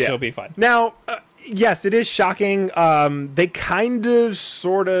think she'll be fine. Now, yes, it is shocking. They kind of,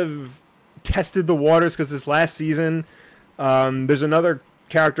 sort of tested the waters because this last season, there's another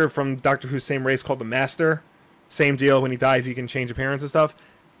character from Doctor Who's same race called the Master. Same deal. When he dies, he can change appearance and stuff.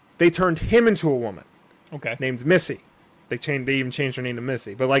 They turned him into a woman. Okay. Named Missy. They even changed her name to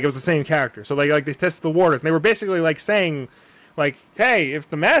Missy, but it was the same character. So they tested the waters, and they were basically saying, hey, if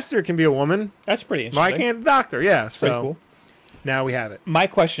the Master can be a woman, that's pretty interesting. Why can't the Doctor? Yeah, so pretty cool. Now we have it. My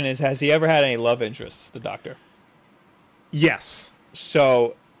question is, has he ever had any love interests, the Doctor? Yes.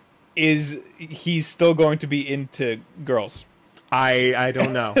 So, is he still going to be into girls? I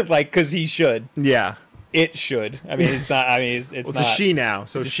don't know. Because he should. Yeah. It should. I mean, it's not. I mean, it's well, not. It's a she now,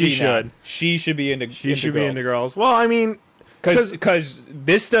 so she should. Now. She should be into. She should be into girls. Well, I mean, because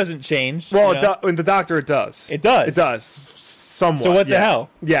this doesn't change. Well, in the Doctor, it does. It does. It does. Somewhat. So what the hell?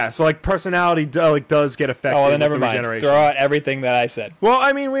 Yeah. So personality does get affected. Oh, well, then never mind. Throw out everything that I said. Well,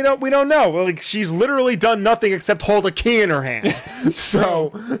 I mean, we don't know. Well, she's literally done nothing except hold a key in her hand.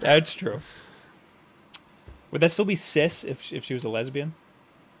 So that's true. Would that still be cis if she was a lesbian?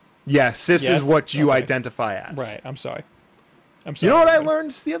 Yeah, cis is what you identify as. Right. I'm sorry. You know what I learned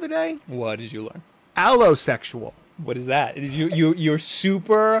the other day? What did you learn? Allosexual. What is that? You're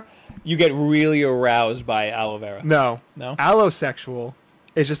super. You get really aroused by aloe vera. No. Allosexual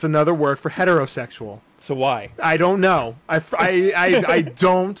is just another word for heterosexual. So why? I don't know. I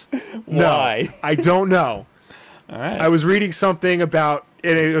don't know. Why? I don't know. All right. I was reading something about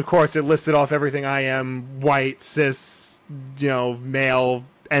it. Of course, it listed off everything I am: white, cis, male.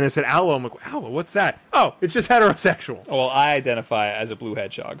 And it said aloe. I'm like, aloe, what's that? Oh, it's just heterosexual. Well, I identify as a blue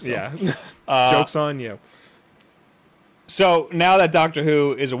hedgehog. So. Yeah. Joke's on you. So now that Doctor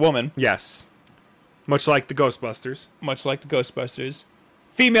Who is a woman. Yes. Much like the Ghostbusters.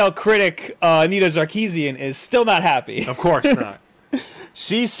 Female critic Anita Sarkeesian is still not happy. Of course not.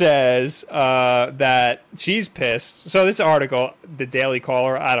 She says that she's pissed. So this article, the Daily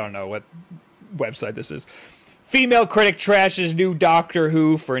Caller, I don't know what website this is. Female critic trashes new Doctor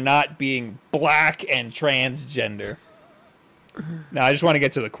Who for not being black and transgender. Now, I just want to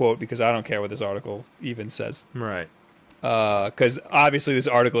get to the quote because I don't care what this article even says. Right. Because obviously this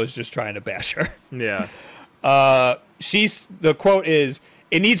article is just trying to bash her. Yeah. The quote is,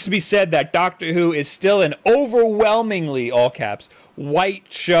 It needs to be said that Doctor Who is still an overwhelmingly, all caps, white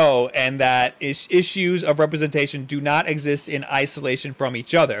show, and that issues of representation do not exist in isolation from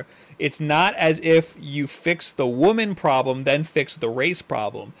each other. It's not as if you fix the woman problem, then fix the race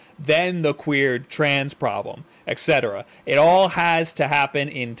problem, then the queer trans problem, etc. It all has to happen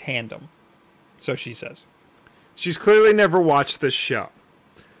in tandem. So she says. She's clearly never watched this show.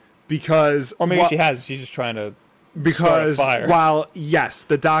 Because... Or maybe she has. She's just trying to because start a fire. While, yes,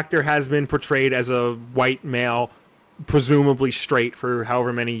 the Doctor has been portrayed as a white male, presumably straight for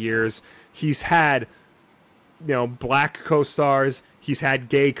however many years, he's had, black co-stars, he's had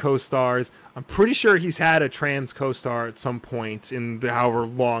gay co-stars. I'm pretty sure he's had a trans co-star at some point in however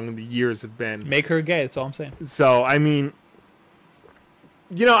long the years have been. Make her gay, that's all I'm saying. So, I mean,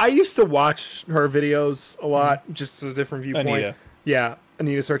 I used to watch her videos a lot, just as a different viewpoint. Anita. Yeah.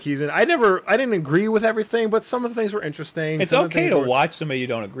 Anita Sarkeesian. I didn't agree with everything, but some of the things were interesting. It's okay to watch somebody you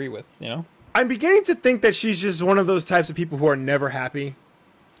don't agree with, I'm beginning to think that she's just one of those types of people who are never happy.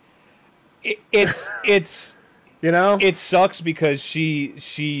 It's it sucks because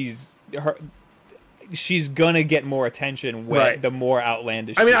she's gonna get more attention when the more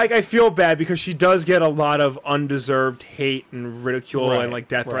outlandish. I mean, I feel bad because she does get a lot of undeserved hate and ridicule and like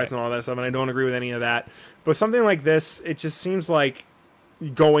death threats and all that stuff, and I don't agree with any of that. But something like this, it just seems like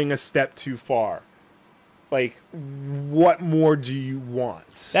going a step too far. Like, what more do you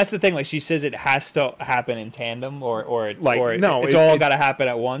want? That's the thing. Like, she says it has to happen in tandem, or it's it all got to happen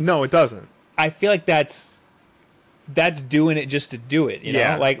at once. No, it doesn't. I feel like that's doing it just to do it. You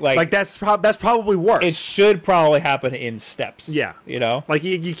know, like that's probably worse. It should probably happen in steps. Yeah, like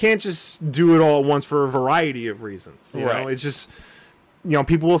you can't just do it all at once for a variety of reasons. You know, it's just.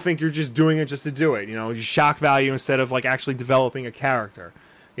 People will think you're just doing it just to do it. You shock value instead of like actually developing a character.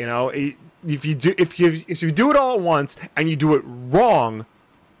 If you do it all at once and you do it wrong,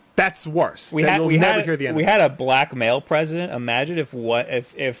 that's worse. We had a black male president. Imagine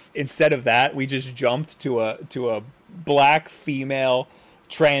if instead of that we just jumped to a black female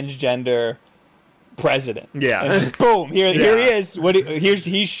transgender president. Yeah. And just, boom. Here he is.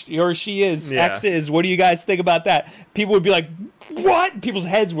 He or she is. Yeah. X is. What do you guys think about that? People would be like, what? People's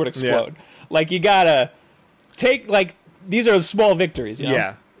heads would explode. Yeah. Like, you gotta take, like, these are small victories,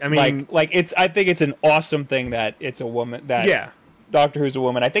 Yeah. I mean, I think it's an awesome thing that it's a woman, that Doctor Who's a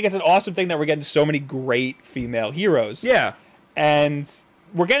woman. I think it's an awesome thing that we're getting so many great female heroes. Yeah. And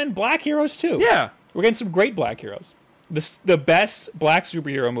we're getting black heroes too. Yeah. We're getting some great black heroes. The best black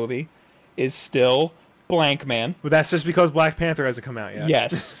superhero movie is still Blank Man. But that's just because Black Panther hasn't come out yet.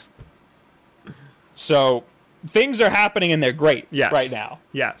 Yes. So things are happening and they're great right now.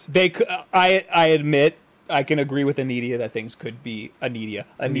 Yes. I admit, I can agree with Anita that things could be Anita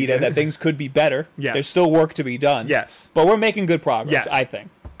that things could be better. Yes. There's still work to be done. Yes. But we're making good progress, Yes. I think.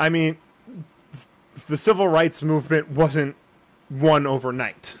 I mean, the civil rights movement wasn't won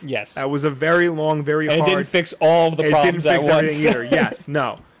overnight. Yes. That was a very long, very hard. It didn't fix all of the problems It didn't fix at everything once. either. Yes.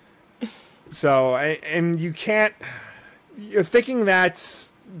 No. So, and you can't... You're thinking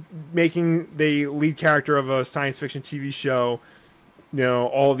that's making the lead character of a science fiction TV show,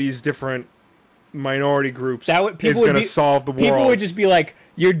 all these different minority groups is going to solve the world. People would just be like,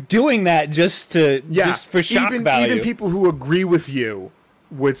 you're doing that just for shock value. Even people who agree with you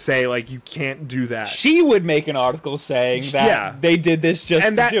would say, like, you can't do that. She would make an article saying that they did this just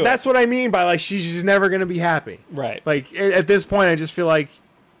to do it. That's what I mean by, like, she's just never going to be happy. Right. Like, at this point, I just feel like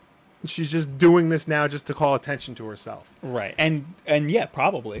she's just doing this now just to call attention to herself. Right. And yeah,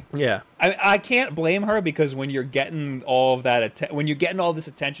 probably. Yeah. I can't blame her, because when you're getting all of that when you're getting all this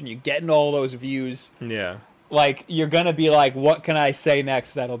attention, you're getting all those views. Yeah. Like, you're going to be like, what can I say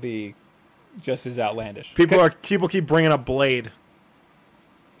next that'll be just as outlandish? People keep bringing up Blade.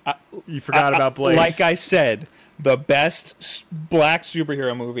 You forgot about Blade. Like I said, the best black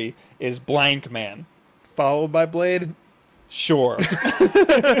superhero movie is Blank Man. Followed by Blade? Sure.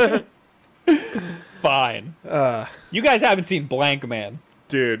 Fine. You guys haven't seen Blank Man.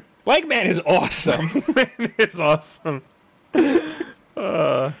 Dude. Blank Man is awesome. It's awesome.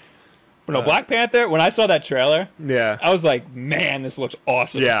 Black Panther, when I saw that trailer, I was like, man, this looks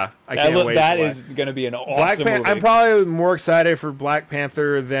awesome. Yeah, I can't wait. That is going to be an awesome movie. I'm probably more excited for Black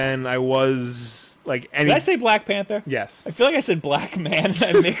Panther than I was, like, any... Did I say Black Panther? Yes. I feel like I said Black Man.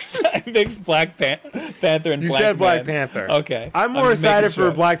 I mixed Black Panther and you Black Man. You said Black Panther. Okay. I'm more excited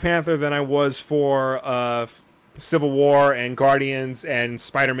for Black Panther than I was for Civil War and Guardians and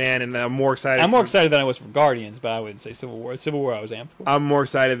Spider-Man, and I'm more excited. I'm more excited than I was for Guardians, but I wouldn't say Civil War. Civil War I was amped for. I'm more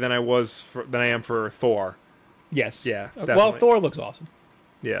excited than I am for Thor. Yes. Yeah. Well, Thor looks awesome.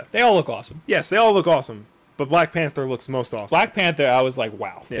 Yeah. They all look awesome. Yes, they all look awesome. But Black Panther looks most awesome. Black Panther, I was like,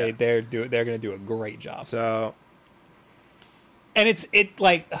 wow, Yeah. they're going to do a great job. So, And it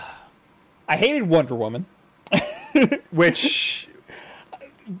like, I hated Wonder Woman. which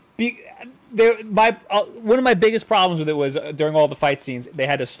one of my biggest problems with it was during all the fight scenes, they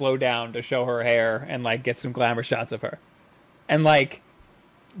had to slow down to show her hair and like get some glamour shots of her, and like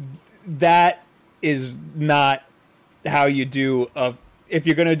that is not how you do if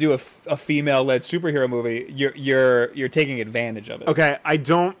you're gonna do a female-led superhero movie. You're taking advantage of it. okay,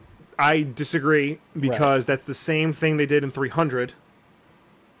 I disagree because that's the same thing they did in 300.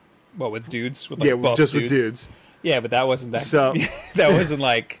 What, with dudes? With like buff just dudes? with dudes. Yeah, but that wasn't that. So that wasn't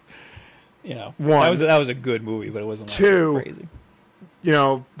like, One. that was a good movie, but it wasn't like Two. crazy.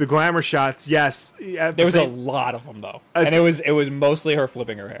 The glamour shots. Yes, There was a lot of them though, and it was mostly her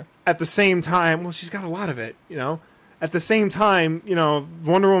flipping her hair. at the same time. Well, she's got a lot of it. At the same time,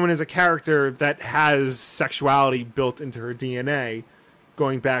 Wonder Woman is a character that has sexuality built into her DNA,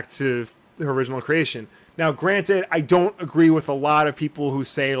 going back to her original creation. Now, granted, I don't agree with a lot of people who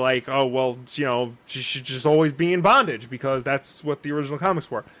say, like, oh, well, she should just always be in bondage because that's what the original comics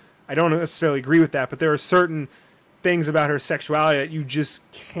were. I don't necessarily agree with that, but there are certain things about her sexuality that you just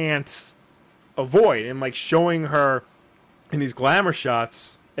can't avoid. And, like, showing her in these glamour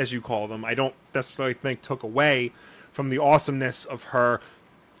shots, as you call them, I don't necessarily think took away from the awesomeness of her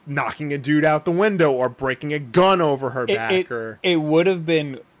knocking a dude out the window or breaking a gun over her back. It would have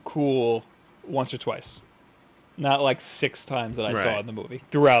been cool once or twice, not like 6 times that I saw in the movie,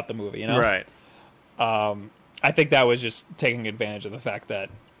 throughout the movie, Right. I think that was just taking advantage of the fact that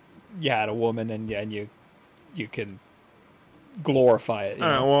you had a woman and you can glorify it.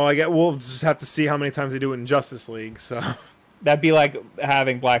 Well, I guess we'll just have to see how many times they do it in Justice League. So That'd be like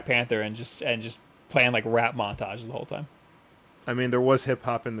having Black Panther and just playing like rap montages the whole time. I mean, there was hip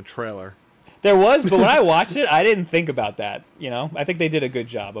hop in the trailer. There was, but when I watched it, I didn't think about that. I think they did a good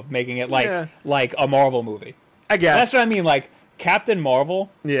job of making it like a Marvel movie. I guess That's what I mean. Like Captain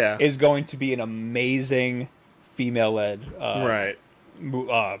Marvel, Yeah. is going to be an amazing female-led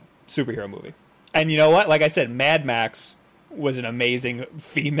superhero movie. And you know what? Like I said, Mad Max was an amazing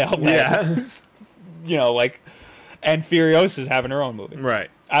female-led. And Furiosa's having her own movie. Right.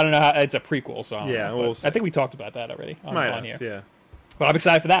 I don't know how it's a prequel, so I don't know, we'll but I think we talked about that already on here. Yeah. But I'm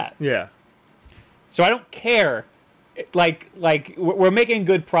excited for that. Yeah. So I don't care. Like we're making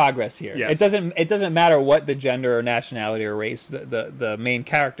good progress here. Yes. It doesn't matter what the gender or nationality or race the main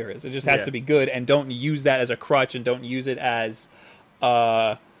character is. It just has to be good, and don't use that as a crutch, and don't use it as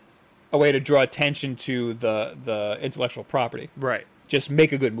a way to draw attention to the intellectual property. Right. Just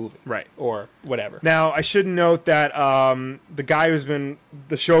make a good movie. Right. Or whatever. Now, I should note that the guy who's been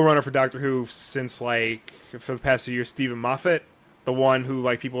the showrunner for Doctor Who since for the past few years, Stephen Moffat, the one who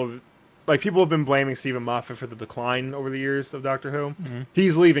people have been blaming Stephen Moffat for the decline over the years of Doctor Who. Mm-hmm.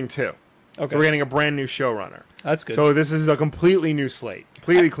 He's leaving too. Okay. So we're getting a brand new showrunner. That's good. So this is a completely new slate,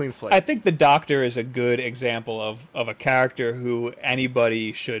 completely clean slate. I think the Doctor is a good example of a character who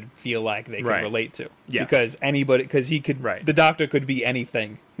anybody should feel like they can relate to. Yes. Because he could. Right. The Doctor could be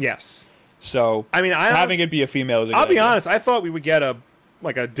anything. Yes. So I mean, having it be a female is a good I'll be idea. honest. I thought we would get a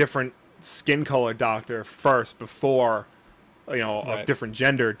different skin color Doctor first before, a different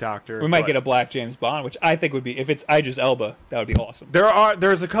gender Doctor. We might get a black James Bond, which I think would be, if it's Idris Elba, that would be awesome.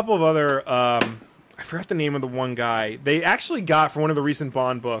 There's a couple of other. I forgot the name of the one guy. They actually got, for one of the recent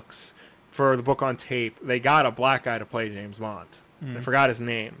Bond books, for the book on tape, they got a black guy to play James Bond. I forgot his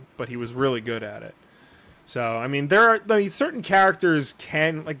name, but he was really good at it. So, I mean, certain characters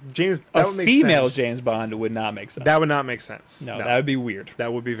can, like James. That would make female sense. James Bond would not make sense. That would not make sense. No, that would be weird.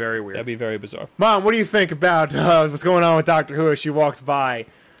 That would be very weird. That'd be very bizarre. Mom, what do you think about what's going on with Doctor Who as she walks by?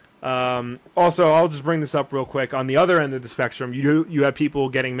 Also, I'll just bring this up real quick. On the other end of the spectrum, you have people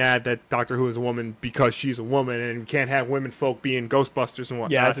getting mad that Doctor Who is a woman because she's a woman, and you can't have women folk being Ghostbusters and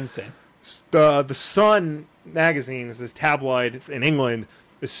whatnot. Yeah, that's insane. The Sun magazine, this tabloid in England,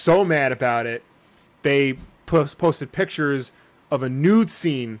 is so mad about it. They posted pictures of a nude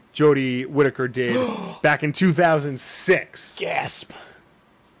scene Jodie Whittaker did back in 2006. Gasp.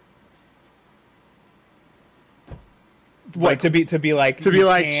 What, to be like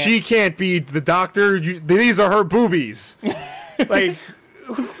she can't be the Doctor. These are her boobies. Like,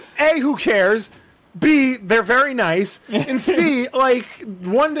 A, who cares? B, they're very nice. And C,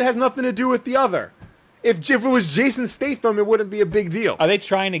 one has nothing to do with the other. If it was Jason Statham, it wouldn't be a big deal. Are they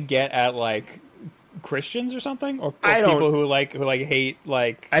trying to get at Christians or something, or people who hate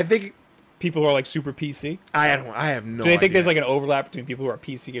I think people who are super PC? I have no. Do they think idea. there's an overlap between people who are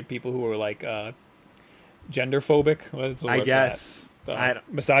PC and people who are gender phobic? What's the word I for guess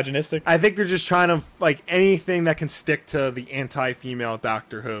Misogynistic. I think they're just trying to like anything that can stick to the anti-female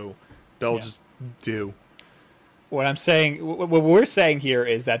Doctor Who, they'll just do. What I'm saying, what we're saying here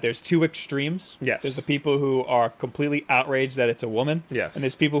is that there's two extremes. Yes. There's the people who are completely outraged that it's a woman. Yes. And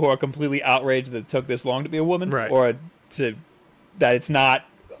there's people who are completely outraged that it took this long to be a woman. Right. Or that it's not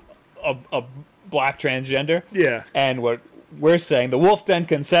a black transgender. Yeah. And what we're saying, the Wulff Den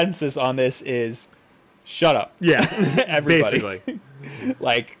consensus on this is, shut up. Yeah. Everybody. Basically.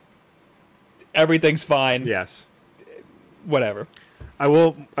 Like, everything's fine. Yes. Whatever. I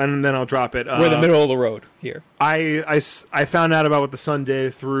will, and then I'll drop it. We're in the middle of the road here. I found out about what the Sun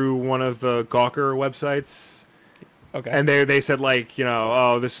did through one of the Gawker websites. Okay. And they said, like, you know,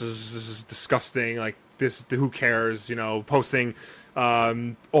 oh, this is disgusting. Like, this, who cares? You know, posting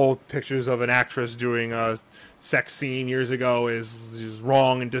old pictures of an actress doing a sex scene years ago is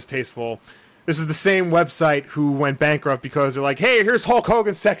wrong and distasteful. This is the same website who went bankrupt because they're like, hey, here's Hulk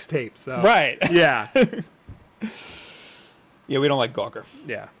Hogan's sex tape. So, Right. Yeah. Yeah, we don't like Gawker.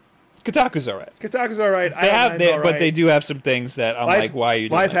 Yeah. Kotaku's all right. Kotaku's all right. But they do have some things that I'm like, why are you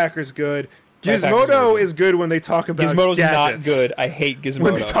doing that? Lifehacker's good. Lifehacker's Gizmodo is good when they talk about Gizmodo's gadgets. not good. I hate Gizmodo.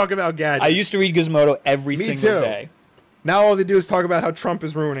 When they talk about gadgets. I used to read Gizmodo every Me single too. day. Now all they do is talk about how Trump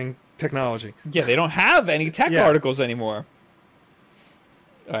is ruining technology. Yeah, they don't have any tech Yeah. articles anymore.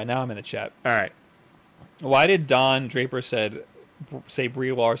 All right, now I'm in the chat. All right. Why did Don Draper say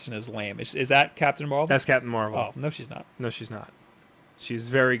Brie Larson is lame? Is that Captain Marvel? That's Captain Marvel. Oh, no, she's not. No, she's not. She's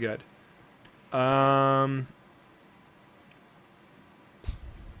very good. Tevia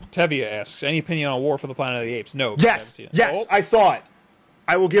asks, any opinion on War for the Planet of the Apes? No. I haven't Yes. seen it. Yes. Oh, I saw it.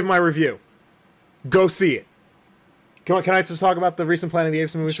 I will give my review. Go see it. Can I just talk about the recent Planet of the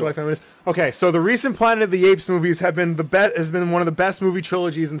Apes movies for like 5 minutes? Okay, so the recent Planet of the Apes movies has been one of the best movie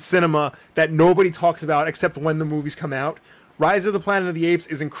trilogies in cinema that nobody talks about except when the movies come out. Rise of the Planet of the Apes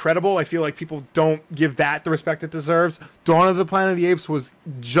is incredible. I feel like people don't give that the respect it deserves. Dawn of the Planet of the Apes was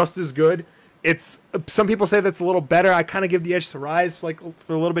just as good. It's some people say that's a little better. I kind of give the edge to Rise for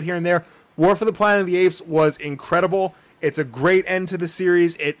a little bit here and there. War for the Planet of the Apes was incredible. It's a great end to the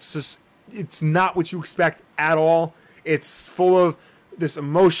series. It's not what you expect at all. It's full of this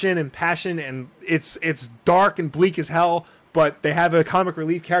emotion and passion, and it's dark and bleak as hell, but they have a comic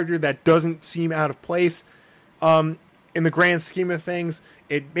relief character that doesn't seem out of place. In the grand scheme of things,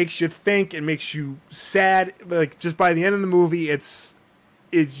 it makes you think, it makes you sad. Like, just by the end of the movie,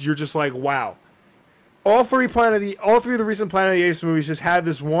 you're just like, wow. All three of the recent Planet of the Apes movies just have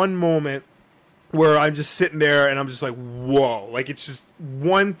this one moment where I'm just sitting there and I'm just like, whoa. Like, it's just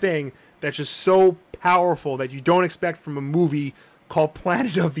one thing that's just so powerful that you don't expect from a movie called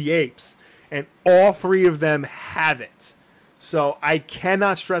Planet of the Apes. And all three of them have it. So I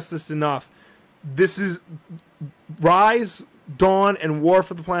cannot stress this enough. This is Rise, Dawn, and War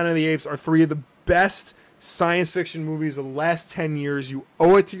for the Planet of the Apes are three of the best science fiction movies of the last 10 years. You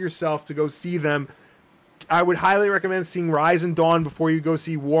owe it to yourself to go see them. I would highly recommend seeing Rise and Dawn before you go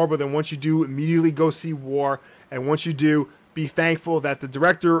see War, but then once you do, immediately go see War. And once you do, be thankful that the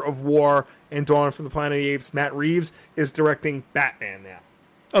director of War and Dawn for the Planet of the Apes, Matt Reeves, is directing Batman now.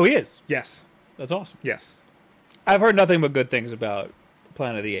 Oh, he is? Yes. That's awesome. Yes. I've heard nothing but good things about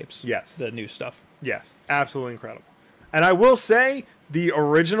Planet of the Apes. Yes. The new stuff. Yes. Absolutely incredible. And I will say, the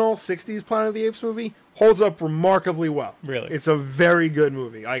original 60s Planet of the Apes movie holds up remarkably well. Really? It's a very good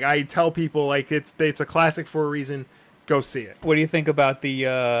movie. Like, I tell people, like, it's a classic for a reason. Go see it. What do you think about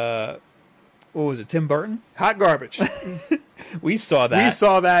the, what was it, Tim Burton? Hot garbage. We saw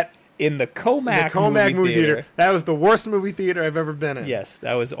that. In the Comac, movie theater. That was the worst movie theater I've ever been in. Yes,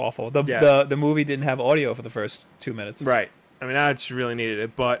 that was awful. The movie didn't have audio for the first 2 minutes. Right. I mean, I just really needed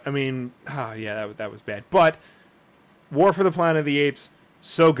it. But, I mean, that was bad. But War for the Planet of the Apes,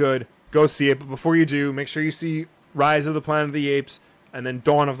 so good. Go see it. But before you do, make sure you see Rise of the Planet of the Apes and then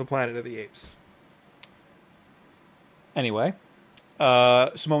Dawn of the Planet of the Apes. Anyway,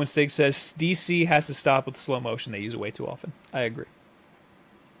 Simone Stig says DC has to stop with slow motion. They use it way too often. I agree.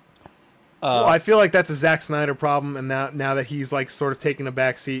 Well, I feel like that's a Zack Snyder problem, and now that he's like sort of taking a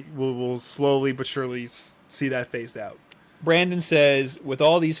back seat, we'll slowly but surely see that phased out. Brandon says, with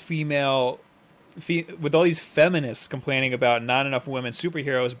all these feminists complaining about not enough women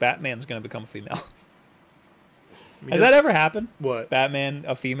superheroes, Batman's going to become a female. Has that ever happened? What? Batman,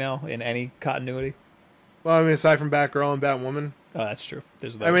 a female in any continuity? Well, I mean, aside from Batgirl and Batwoman. Oh, that's true.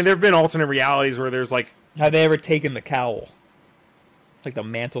 There's those. I mean, there have been alternate realities where there's like... Have they ever taken the cowl? Like the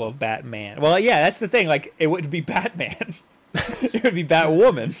mantle of Batman. Well, yeah, that's the thing. Like, it wouldn't be Batman. It would be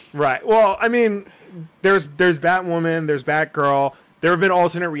Batwoman. Right. Well, I mean, there's Batwoman, there's Batgirl. There have been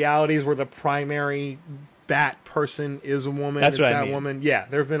alternate realities where the primary Bat person is a woman. That's it's what I mean. Woman. Yeah,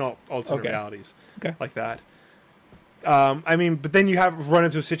 there have been alternate realities Okay. like that. I mean, but then you have run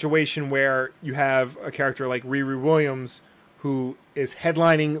into a situation where you have a character like Riri Williams, who is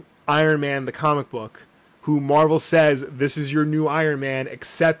headlining Iron Man, the comic book, who Marvel says, this is your new Iron Man,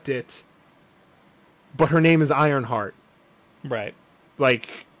 accept it. But her name is Ironheart. Right. Like,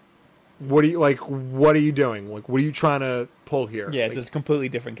 what are you doing? Like, what are you trying to pull here? Yeah, like, it's a completely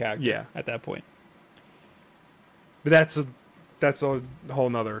different character. Yeah. At that point. But that's a whole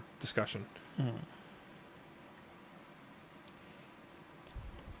nother discussion.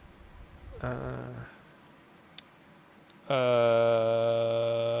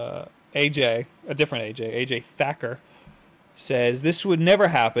 AJ, a different AJ Thacker, says this would never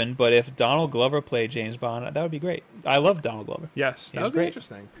happen, but if Donald Glover played James Bond, that would be great. I love Donald Glover. Yes, that He's would be great.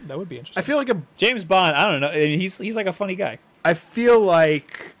 interesting. That would be interesting. I feel like James Bond, I don't know. He's like a funny guy. I feel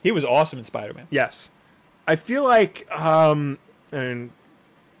like He was awesome in Spider-Man. yes, I feel like and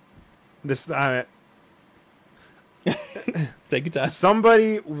this Take your time.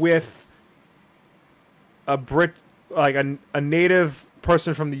 somebody with a a native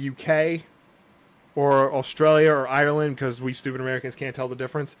person from the UK or Australia or Ireland, because we stupid Americans can't tell the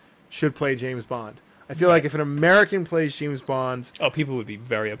difference, should play James Bond. I feel like if an American plays James Bond, Oh, people would be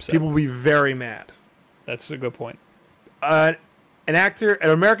very upset. people will be very mad. That's a good point. An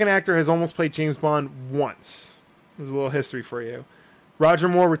American actor has almost played James Bond once. There's a little history for you. Roger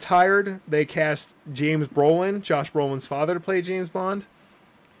Moore retired. They cast James Brolin, Josh Brolin's father, to play James Bond.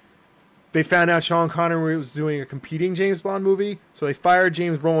 They found out Sean Connery was doing a competing James Bond movie, so they fired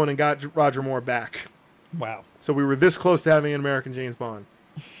James Brolin and got Roger Moore back. Wow. So we were this close to having an American James Bond.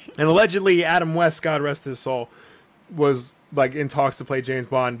 And allegedly, Adam West, God rest his soul, was like in talks to play James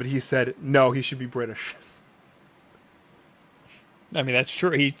Bond, but he said no, he should be British. I mean, that's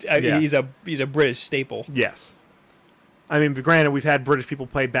true. Yeah. He's a British staple. Yes. I mean, but granted, we've had British people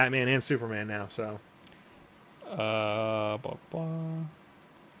play Batman and Superman now, so. Blah, blah. All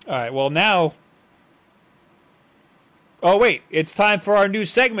right. Well, now. Oh wait, it's time for our new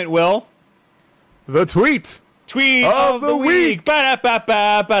segment. Will. The tweet. Tweet of the week.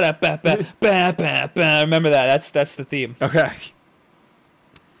 Ba-da-ba-ba, ba-da-ba-ba, ba-ba-ba. Remember that. That's the theme. Okay.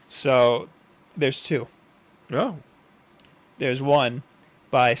 So there's two. Oh. There's one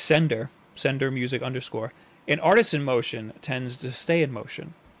by Sender Music _ An artist in motion tends to stay in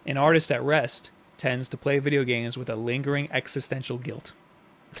motion. An artist at rest tends to play video games with a lingering existential guilt.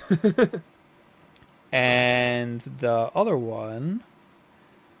 And the other one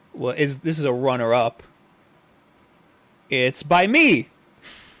this is a runner-up. It's by me.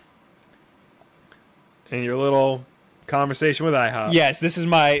 And your little conversation with IHOP. Yes, this is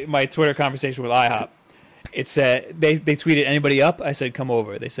my Twitter conversation with IHOP. It said they tweeted, anybody up? I said, come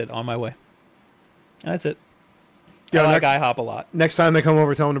over. They said, on my way. And that's it. Yeah, I like IHOP a lot. Next time they come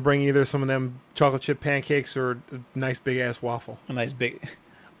over, tell them to bring either some of them chocolate chip pancakes or a nice big ass waffle. A nice big.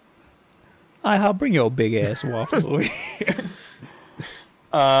 IHOP, bring your big ass waffle over here.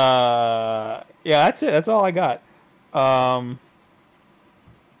 Yeah, that's it. That's all I got. I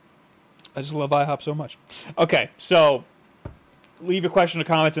just love IHOP so much. Okay, so leave your question or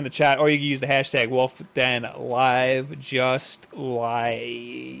comments in the chat, or you can use the hashtag WolfDenLive. Just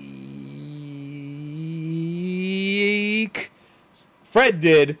like Fred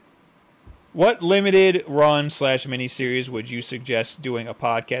did. What limited run / miniseries would you suggest doing a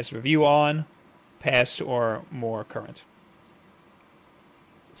podcast review on, past or more current?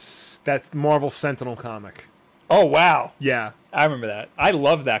 That's Marvel Sentinel comic. Oh, wow. Yeah. I remember that. I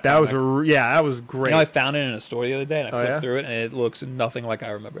love that That comic. that was great. You know, I found it in a store the other day, and I flipped yeah? through it, and it looks nothing like I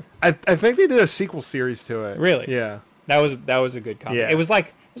remember. I think they did a sequel series to it. Really? Yeah. That was a good comic. Yeah. It was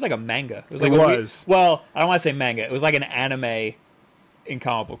like a manga. It was like It a was. well, I don't want to say manga. It was like an anime in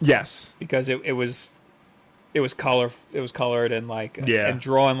comic book. Yes. Because it was colored and like Yeah. and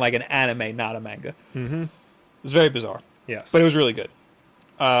drawn like an anime, not a manga. Mm-hmm. It was very bizarre, Yes. but it was really good.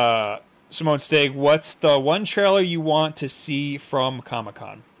 Simone Stig, what's the one trailer you want to see from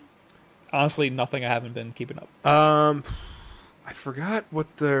Comic-Con? Honestly, nothing. I haven't been keeping up. I forgot what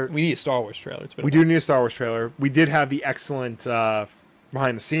the... We need a Star Wars trailer. It's been We do need a Star Wars trailer. We did have the excellent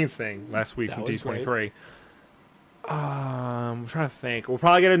behind-the-scenes thing last week from was D23. great. I'm trying to think. We'll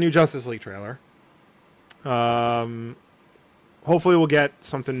probably get a new Justice League trailer. Hopefully we'll get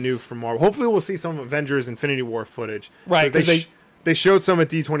something new from Marvel. Hopefully we'll see some Avengers Infinity War footage. Right, 'Cause they showed some at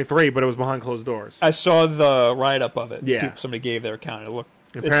D23, but it was behind closed doors. I saw the write-up of it. Yeah. Somebody gave their account. It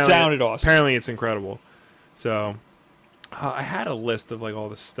Apparently- sounded awesome. Apparently it's incredible. So I had a list of like all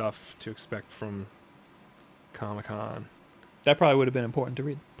the stuff to expect from Comic-Con. That probably would have been important to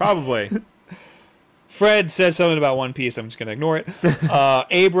read. Probably. Fred says something about One Piece. I'm just going to ignore it.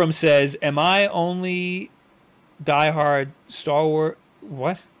 Abram says, am I only diehard Star Wars...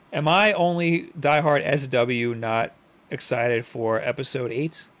 What? Am I only diehard SW not excited for Episode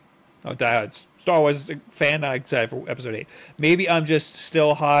 8? Oh, diehard Star Wars fan not excited for Episode 8. Maybe I'm just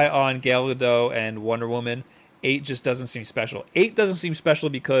still high on Gal Gadot and Wonder Woman. 8 just doesn't seem special. 8 doesn't seem special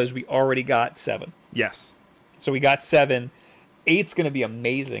because we already got 7. Yes. So we got 7. 8's going to be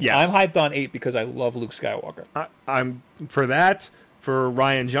amazing. Yes. I'm hyped on 8 because I love Luke Skywalker. I'm for that, for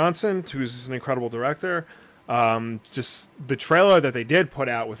Ryan Johnson, who's an incredible director. Just the trailer that they did put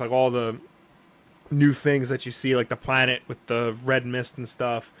out with like all the new things that you see, like the planet with the red mist and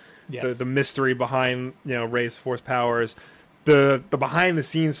stuff. Yes. The mystery behind, Rey's force powers. The behind the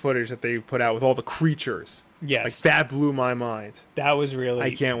scenes footage that they put out with all the creatures. Yes. Like that blew my mind. That was really...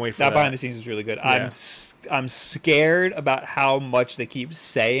 I can't wait for that. Behind the scenes was really good. Yeah. I'm scared about how much they keep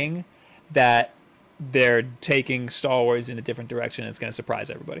saying that they're taking Star Wars in a different direction. It's going to surprise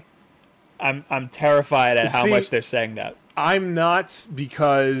everybody. I'm terrified at how much they're saying that. I'm not,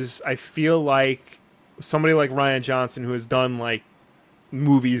 because I feel like somebody like Ryan Johnson, who has done like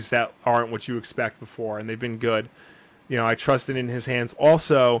movies that aren't what you expect before, and they've been good. I trust it in his hands.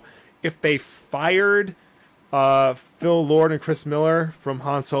 Also, if they fired Phil Lord and Chris Miller from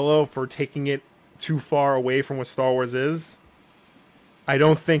Han Solo for taking it too far away from what Star Wars is, I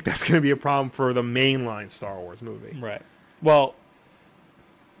don't think that's going to be a problem for the mainline Star Wars movie. Right. Well,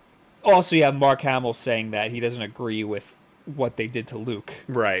 also you have Mark Hamill saying that he doesn't agree with what they did to Luke.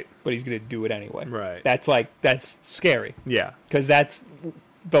 Right. But he's going to do it anyway. Right. That's scary. Yeah. Because that's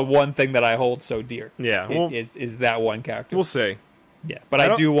the one thing that I hold so dear. Yeah. Is that one character. We'll see. Yeah. But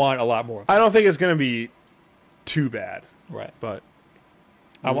I do want a lot more. I don't think it's going to be too bad. Right. But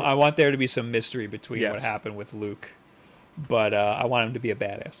I want there to be some mystery between Yes. what happened with Luke. But I want him to be a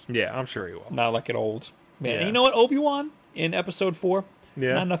badass. yeah, I'm sure he will. Not like an old man. Yeah. And you know what? Obi-Wan in Episode 4,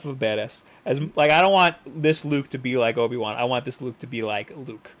 Yeah. not enough of a badass. I don't want this Luke to be like Obi-Wan. I want this Luke to be like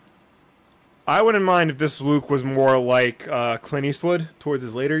Luke. I wouldn't mind if this Luke was more like Clint Eastwood towards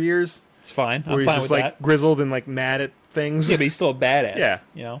his later years. It's fine. Where I'm he's fine just with like that. grizzled and like mad at things. Yeah, but he's still a badass.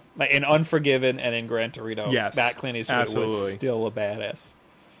 Yeah. Like in Unforgiven and in Gran Torino, Yes, that Clint Eastwood absolutely. was still a badass.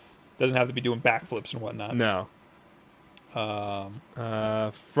 Doesn't have to be doing backflips and whatnot. No.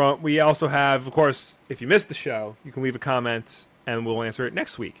 We also have, of course, if you missed the show, you can leave a comment and we'll answer it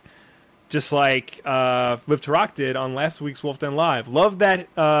next week. Just like Live to Rock did on last week's Wolf Den Live. Love that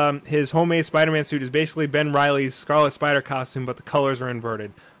his homemade Spider-Man suit is basically Ben Reilly's Scarlet Spider costume, but the colors are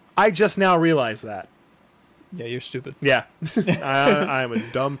inverted. I just now realized that. Yeah, you're stupid. Yeah. I am a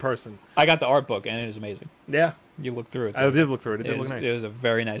dumb person. I got the art book, and it is amazing. Yeah. You look through it. I did look through it. It did look nice. It was a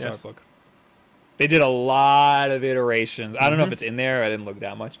very nice Yes. art book. They did a lot of iterations. I don't know Mm-hmm. if it's in there. I didn't look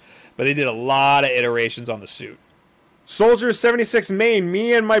that much. But they did a lot of iterations on the suit. Soldier 76 Maine,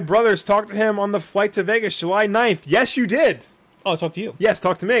 me and my brothers talked to him on the flight to Vegas July 9th. Yes, you did. Oh, talk to you. Yes,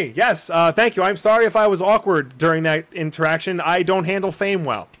 talk to me. Yes, thank you. I'm sorry if I was awkward during that interaction. I don't handle fame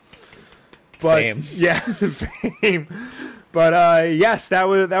well. But, Fame. Yeah, fame. But yes, that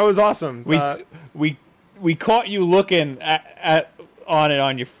was awesome. We caught you looking at on it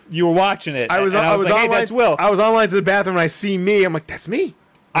on your. You were watching it. I was like, online, hey, that's Will. I was online to the bathroom and I see me. I'm like, that's me.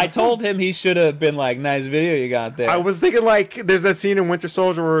 I told him he should have been like, nice video you got there. I was thinking like, there's that scene in Winter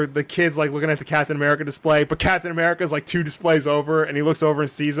Soldier where the kid's like looking at the Captain America display, but Captain America's like 2 displays over, and he looks over and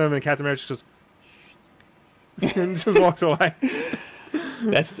sees him, and Captain America just goes, and just walks away.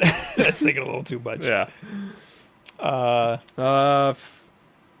 That's thinking a little too much. Yeah.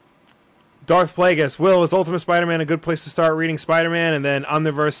 Darth Plagueis, Will, is Ultimate Spider-Man a good place to start reading Spider-Man? And then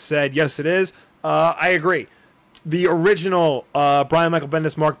Omniverse said, yes, it is. I agree. The original Brian Michael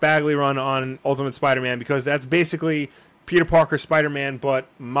Bendis, Mark Bagley run on Ultimate Spider-Man, because that's basically Peter Parker Spider-Man, but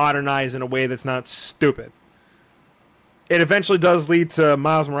modernized in a way that's not stupid. It eventually does lead to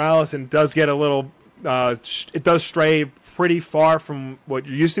Miles Morales and does get a little... it does stray pretty far from what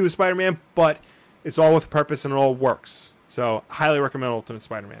you're used to with Spider-Man, but it's all with purpose and it all works. So, highly recommend Ultimate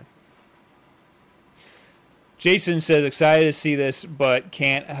Spider-Man. Jason says, excited to see this, but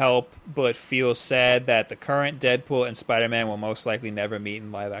can't help but feel sad that the current Deadpool and Spider-Man will most likely never meet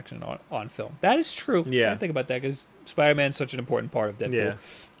in live action on film. That is true. Yeah. I didn't think about that because Spider-Man's such an important part of Deadpool. Yeah.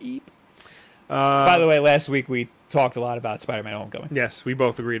 Eep. By the way, last week we talked a lot about Spider-Man Homecoming. Yes, we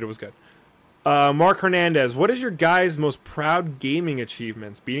both agreed it was good. Mark Hernandez, what is your guys' most proud gaming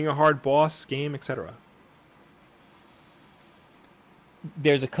achievements? Beating a hard boss, game, etc.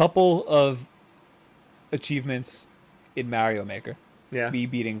 There's a couple of achievements in Mario Maker. Yeah. Me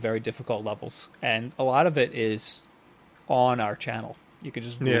beating very difficult levels. And a lot of it is on our channel. You could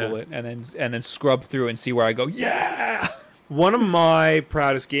just Google it and then scrub through and see where I go. Yeah. One of my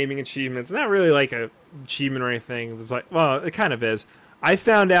proudest gaming achievements, not really like a achievement or anything. It was like, well, it kind of is. I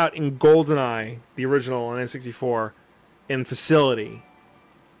found out in GoldenEye, the original on N64, in Facility.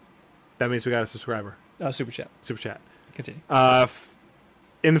 That means we got a subscriber. Super chat. Super chat. Continue.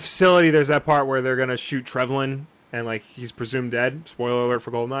 In the Facility, there's that part where they're gonna shoot Trevlin and like he's presumed dead. Spoiler alert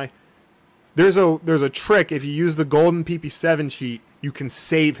for GoldenEye. There's a trick. If you use the golden PP7 cheat, you can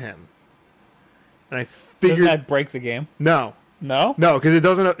save him. And I figured Doesn't that break the game? no, No. because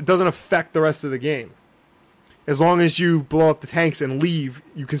it doesn't affect the rest of the game. As long as you blow up the tanks and leave,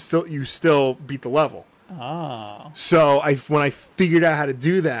 you still beat the level. Oh. So when I figured out how to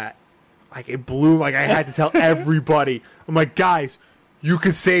do that, like it blew. Like I had to tell everybody. I'm like, guys, you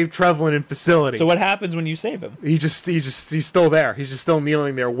could save Trevlin in Facility. So what happens when you save him? He's still there. He's just still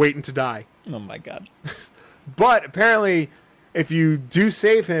kneeling there, waiting to die. Oh my god. But apparently, if you do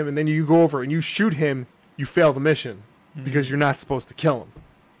save him and then you go over and you shoot him, you fail the mission because you're not supposed to kill him.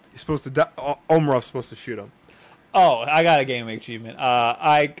 You're supposed to die. Omarov's supposed to shoot him. Oh, I got a gaming achievement.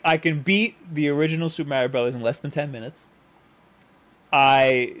 I can beat the original Super Mario Brothers in less than 10 minutes.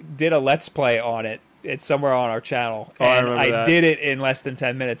 I did a Let's Play on it. It's somewhere on our channel. And I did it in less than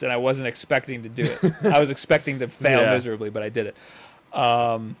 10 minutes, and I wasn't expecting to do it. I was expecting to fail miserably, but I did it.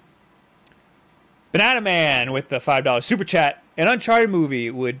 Banana Man with the $5 super chat. An Uncharted movie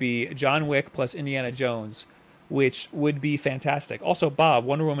would be John Wick plus Indiana Jones, which would be fantastic. Also, Bob,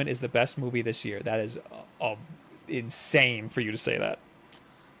 Wonder Woman is the best movie this year. That is insane for you to say that.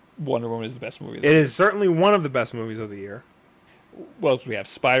 Wonder Woman is the best movie this year. It is certainly one of the best movies of the year. Well, we have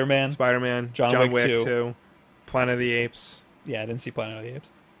Spider-Man, John Wick 2, Planet of the Apes. Yeah, I didn't see Planet of the Apes.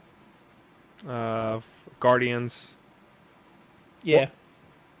 Guardians. Yeah. Well,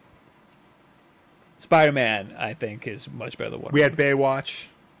 Spider-Man, I think, is much better than Wonder We Woman. had Baywatch.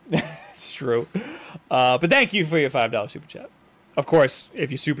 It's true. But thank you for your $5 super chat. Of course,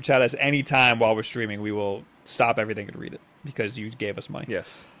 if you super chat us any time while we're streaming, we will stop everything and read it because you gave us money.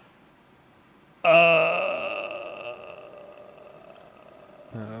 Yes.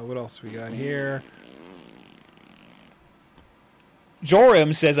 What else we got here?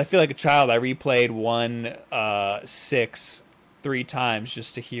 Joram says, I feel like a child. I replayed 1-6 3 times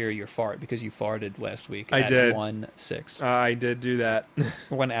just to hear your fart because you farted last week. I did. 1-6. I did do that.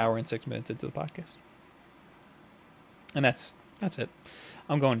 1 hour and 6 minutes into the podcast. And that's it.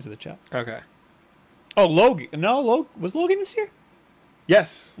 I'm going to the chat. Okay. Oh, Logan. No, was Logan this year?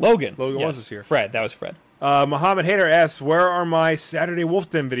 Yes. Logan Logan yes. was this year. Fred. That was Fred. Muhammad Hader asks, where are my Saturday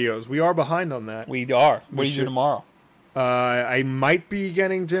Wolf Den videos? We are behind on that. We are. What do you do tomorrow? I might be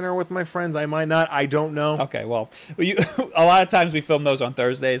getting dinner with my friends. I might not. I don't know. Okay, well, a lot of times we film those on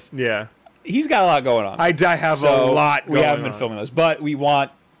Thursdays. Yeah. He's got a lot going on. I have a lot going on. We haven't been filming those, but we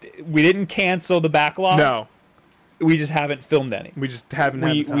didn't cancel the backlog. No. We just haven't filmed any. We just haven't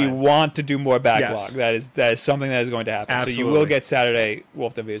had the time. We want to do more backlog. Yes. That is something that is going to happen. Absolutely. So you will get Saturday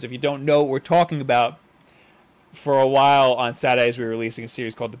Wolf Den videos. If you don't know what we're talking about, for a while on Saturdays we were releasing a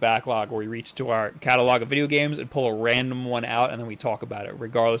series called The Backlog where we reach to our catalog of video games and pull a random one out and then we talk about it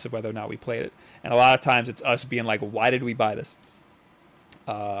regardless of whether or not we played it. And a lot of times it's us being like, why did we buy this?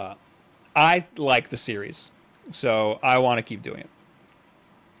 I like the series, so I want to keep doing it.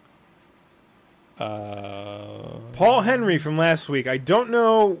 Paul Henry from last week. I don't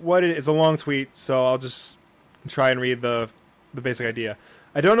know what it's a long tweet, so I'll just try and read the basic idea.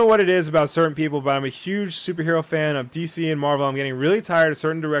 I don't know what it is about certain people, but I'm a huge superhero fan of DC and Marvel. I'm getting really tired of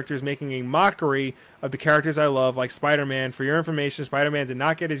certain directors making a mockery of the characters I love, like Spider-Man. For your information, Spider-Man did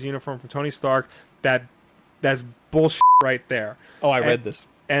not get his uniform from Tony Stark. That's bullshit right there. Oh, I read this.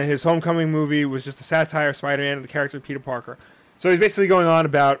 And his Homecoming movie was just a satire of Spider-Man and the character of Peter Parker. So he's basically going on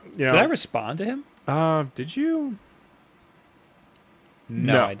about, Did I respond to him? Did you?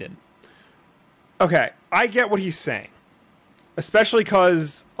 No, I didn't. Okay, I get what he's saying. Especially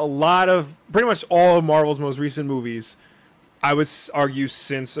because pretty much all of Marvel's most recent movies, I would argue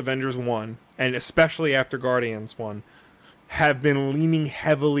since Avengers 1, and especially after Guardians 1, have been leaning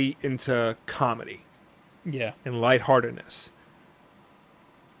heavily into comedy. Yeah. And lightheartedness.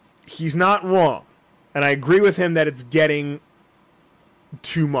 He's not wrong. And I agree with him that it's getting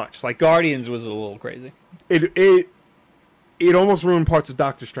too much. Like Guardians was a little crazy. It almost ruined parts of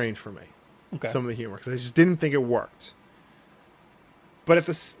Doctor Strange for me. Okay. Some of the humor, because I just didn't think it worked. But at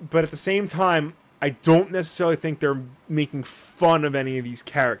the same time, I don't necessarily think they're making fun of any of these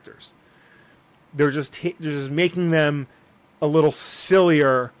characters. They're just making them a little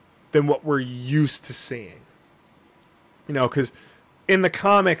sillier than what we're used to seeing. Because in the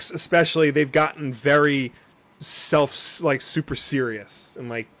comics, especially, they've gotten very super serious and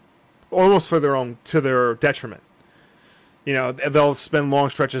like almost to their detriment. You know, they'll spend long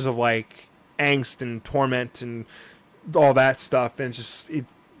stretches of like angst and torment and all that stuff, and it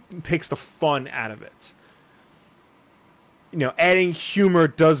takes the fun out of it. You know, adding humor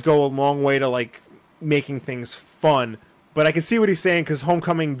does go a long way to like making things fun, but I can see what he's saying because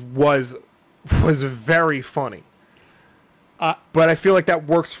Homecoming was very funny. But I feel like that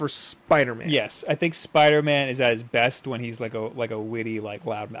works for Spider-Man. Yes, I think Spider-Man is at his best when he's like a witty, like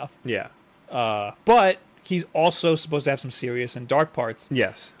loudmouth. Yeah. But he's also supposed to have some serious and dark parts.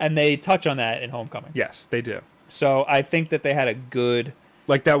 Yes. And they touch on that in Homecoming. Yes, they do. So I think that they had a good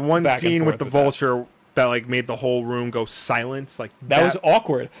like that one scene with the with vulture that like made the whole room go silent. Like that was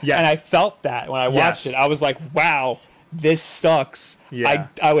awkward. Yes. And I felt that when I watched it. I was like, wow, this sucks. Yeah.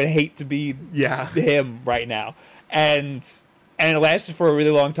 I would hate to be him right now. And it lasted for a really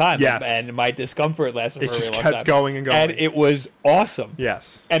long time. Yes. And my discomfort lasted for a really long time. It just kept going and going. And it was awesome.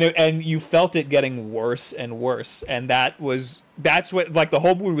 Yes. And you felt it getting worse and worse. And that's what, like, the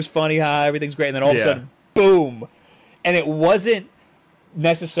whole movie was funny, everything's great. And then all of a sudden, boom. And it wasn't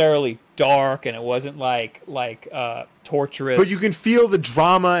necessarily dark, and it wasn't like torturous. But you can feel the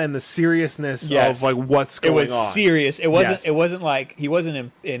drama and the seriousness of like what's going on. It was serious. It wasn't. It wasn't like he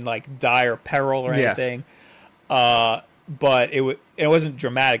wasn't in like dire peril or anything. But it wasn't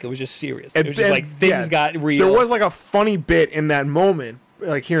dramatic. It was just serious. It was just like things got real. There was like a funny bit in that moment,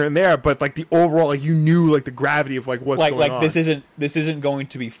 like here and there, but like the overall, like you knew like the gravity of like what's going on. This isn't going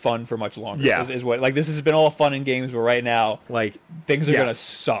to be fun for much longer. Yeah, is what like this has been all fun and games, but right now like things are gonna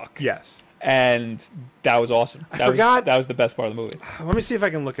suck. Yes, and that was awesome. That was the best part of the movie. Let me see if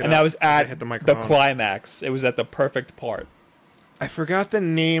I can look it up. And that was at the climax. It was at the perfect part. I forgot the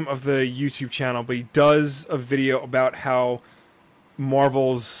name of the YouTube channel, but he does a video about how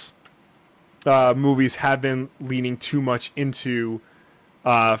Marvel's movies have been leaning too much into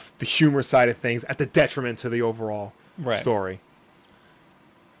the humor side of things at the detriment to the overall story.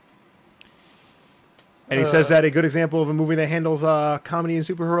 And he says that a good example of a movie that handles comedy and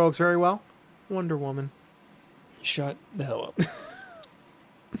superheroes very well, Wonder Woman. Shut the hell up.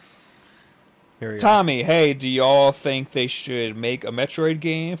 Tommy, hey, do y'all think they should make a Metroid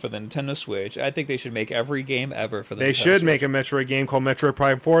game for the Nintendo Switch? I think they should make every game ever for the Nintendo Switch. They should make a Metroid game called Metroid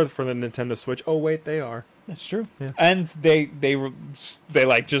Prime 4 for the Nintendo Switch. Oh, wait, they are. That's true. Yeah. And they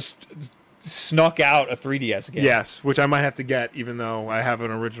like just snuck out a 3DS game. Yes, which I might have to get, even though I have an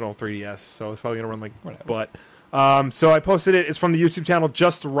original 3DS, so it's probably going to run like whatever. But so I posted it. It's from the YouTube channel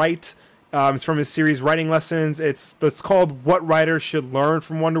Just Right. It's from his series Writing Lessons. It's called What Writers Should Learn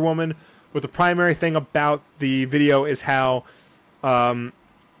from Wonder Woman. But the primary thing about the video is how superhero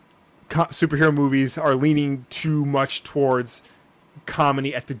movies are leaning too much towards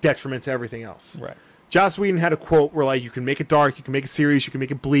comedy at the detriment to everything else. Right. Joss Whedon had a quote where like, you can make it dark, you can make it serious, you can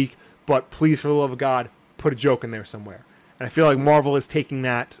make it bleak, but please, for the love of God, put a joke in there somewhere. And I feel like Marvel is taking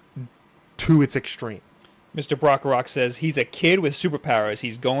that to its extreme. Mr. Brockrock says he's a kid with superpowers.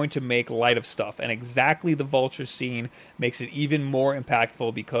 He's going to make light of stuff. And exactly the vulture scene makes it even more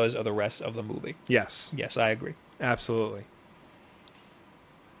impactful because of the rest of the movie. Yes. Yes, I agree. Absolutely.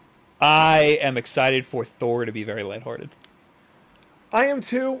 I am excited for Thor to be very lighthearted. I am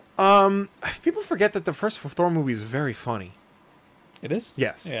too. People forget that the first Thor movie is very funny. It is?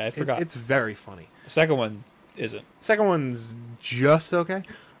 Yes. Yeah, I forgot. It's very funny. The second one isn't. Second one's just okay.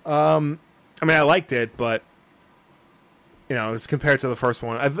 I mean, I liked it, but you know, it's compared to the first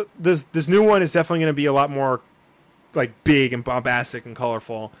one. This new one is definitely going to be a lot more like big and bombastic and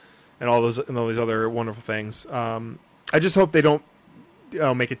colorful, and all these other wonderful things. I just hope they don't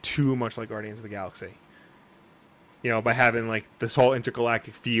make it too much like Guardians of the Galaxy. You know, by having like this whole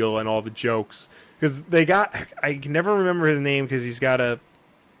intergalactic feel and all the jokes, because I can never remember his name because he's got a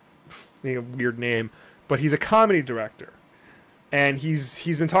weird name, but he's a comedy director. And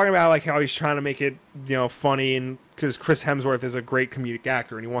he's been talking about like how he's trying to make it, you know, funny, and because Chris Hemsworth is a great comedic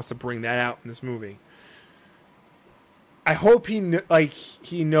actor and he wants to bring that out in this movie. I hope he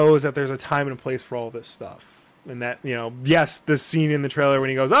knows that there's a time and a place for all this stuff, and that, you know, yes, this scene in the trailer when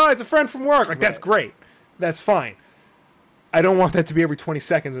he goes, "Oh, it's a friend from work," like that's great, that's fine. I don't want that to be every 20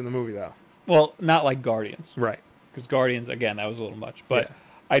 seconds in the movie though. Well, not like Guardians, right? Because Guardians, again, that was a little much, but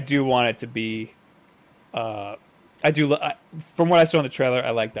I do want it to be. From what I saw in the trailer,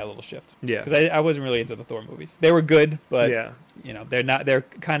 I like that little shift. Yeah. Because I wasn't really into the Thor movies. They were good, but you know, they're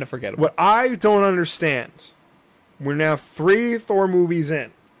kind of forgettable. What I don't understand, we're now 3 Thor movies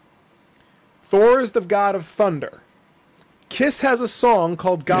in. Thor is the god of thunder. Kiss has a song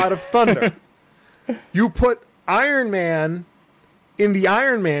called God of Thunder. You put Iron Man in the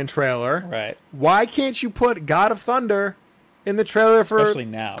Iron Man trailer. Right. Why can't you put God of Thunder in the trailer for Especially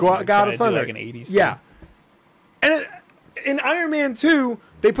now. God of Thunder? Do like an 80s yeah. thing. And in Iron Man 2,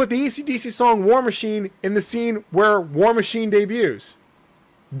 they put the AC/DC song War Machine in the scene where War Machine debuts.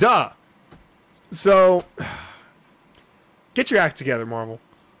 Duh. So, get your act together, Marvel.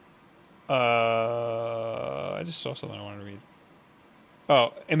 I just saw something I wanted to read.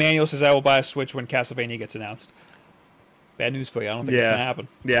 Oh, Emmanuel says I will buy a Switch when Castlevania gets announced. Bad news for you. I don't think it's going to happen.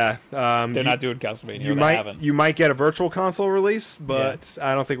 Yeah. They're not doing Castlevania. You might get a virtual console release, but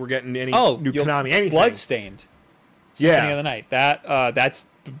I don't think we're getting any new Konami anything. Bloodstained. Symphony of the Night. That's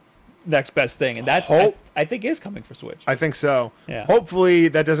the next best thing, and that's I think is coming for Switch. I think so. Yeah. Hopefully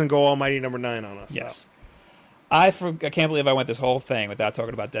that doesn't go Almighty number 9 on us. Yes. I can't believe I went this whole thing without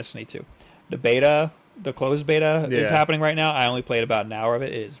talking about Destiny 2. The beta, the closed beta is happening right now. I only played about an hour of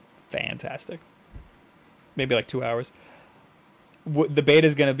it. It is fantastic. Maybe like 2 hours. The beta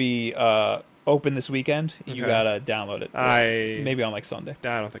is going to be open this weekend. Okay. You got to download it. Maybe on like Sunday.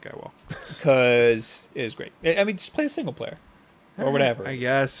 I don't think I will. Because it is great. I mean, just play a single player. Or whatever. I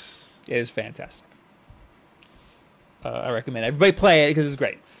guess. It is fantastic. I recommend everybody play it because it's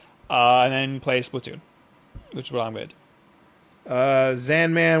great. And then play Splatoon, which is what I'm going to do.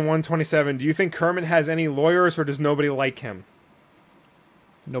 Zanman127, do you think Kermit has any lawyers or does nobody like him?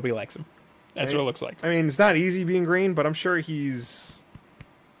 Nobody likes him. That's what it looks like. I mean, it's not easy being green, but I'm sure he's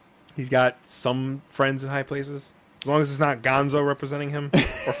got some friends in high places. As long as it's not Gonzo representing him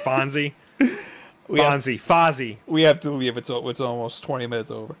or Fonzie. Fozzie. We have to leave. It's almost 20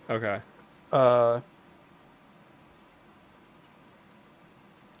 minutes over. Okay.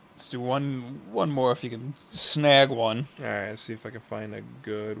 Let's do one more if you can snag one. All right, let's see if I can find a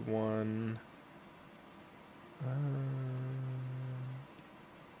good one.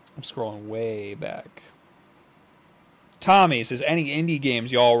 I'm scrolling way back. Tommy says, any indie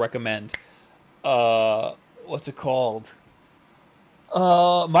games y'all recommend? What's it called?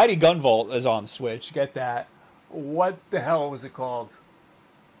 Mighty Gunvolt is on Switch. Get that. What the hell was it called?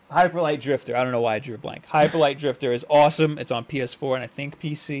 Hyperlight Drifter. I don't know why I drew a blank. Hyperlight Drifter is awesome. It's on PS4 and I think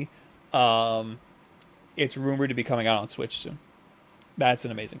PC. It's rumored to be coming out on Switch soon. That's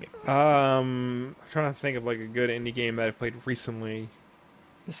an amazing game. I'm trying to think of like a good indie game that I've played recently.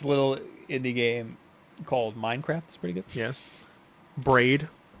 This little indie game called Minecraft is pretty good. Yes. Braid.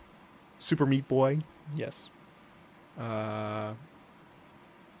 Super Meat Boy. Yes. I'm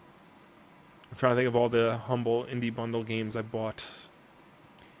trying to think of all the humble indie bundle games I bought.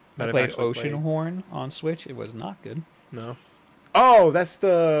 I played Oceanhorn on Switch. It was not good. No. Oh, that's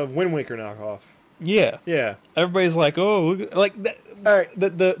the Wind Waker knockoff. Yeah. Yeah. Everybody's like, oh, look, like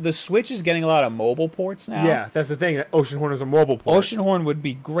the Switch is getting a lot of mobile ports now. Yeah, that's the thing. Oceanhorn is a mobile port. Oceanhorn would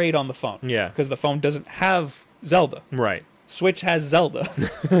be great on the phone. Yeah. Because the phone doesn't have Zelda. Right. Switch has Zelda.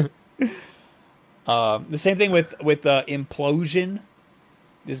 The same thing with Implosion.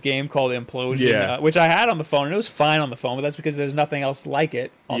 This game called Implosion, which I had on the phone, and it was fine on the phone, but that's because there's nothing else like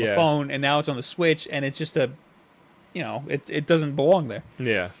it on the phone, and now it's on the Switch, and it's just it doesn't belong there.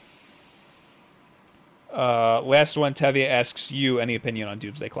 Yeah. Last one, Tevye asks you any opinion on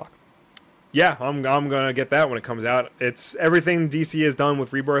Doomsday Clock. Yeah, I'm gonna get that when it comes out. It's everything DC has done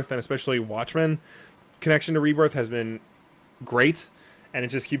with Rebirth, and especially Watchmen connection to Rebirth has been great, and it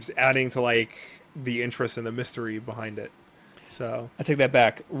just keeps adding to like the interest and the mystery behind it. So I take that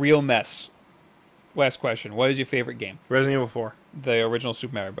back. Real mess. Last question. What is your favorite game? Resident Evil 4. The original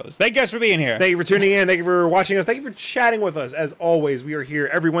Super Mario Brothers. Thank you guys for being here. Thank you for tuning in. Thank you for watching us. Thank you for chatting with us. As always, we are here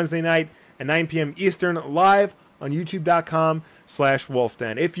every Wednesday night at 9 p.m. Eastern, live on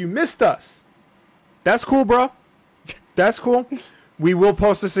youtube.com/wolfden. If you missed us, that's cool, bro. That's cool. We will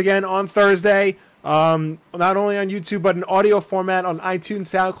post this again on Thursday. Not only on YouTube, but in audio format on iTunes,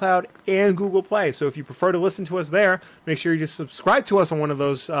 SoundCloud, and Google Play. So if you prefer to listen to us there, make sure you just subscribe to us on one of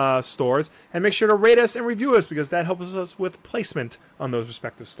those stores, and make sure to rate us and review us, because that helps us with placement on those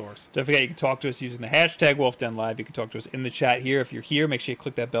respective stores. Don't forget, you can talk to us using the hashtag WolfDenLive. You can talk to us in the chat here. If you're here, make sure you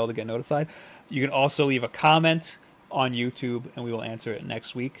click that bell to get notified. You can also leave a comment on YouTube, and we will answer it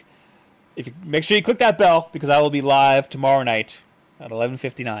next week. Make sure you click that bell, because I will be live tomorrow night at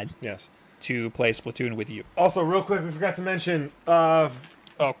 11:59. Yes. To play Splatoon with you. Also, real quick, we forgot to mention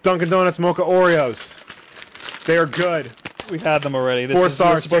Dunkin' Donuts Mocha Oreos. They are good. We've had them already. 4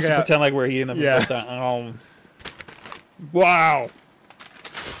 stars. We're supposed to pretend like we're eating them. Yeah. Wow.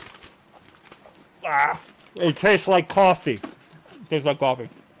 It tastes like coffee. Tastes like coffee.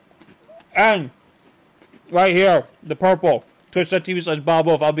 And right here, the purple. Twitch.tv/Bob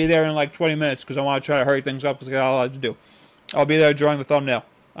Wolff. I'll be there in like 20 minutes because I want to try to hurry things up because I got a lot to do. I'll be there drawing the thumbnail.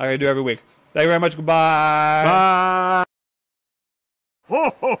 I gotta do every week. Thank you very much. Goodbye. Bye. Ho,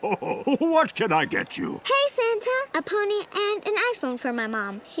 ho, ho, ho. What can I get you? Hey, Santa! A pony and an iPhone for my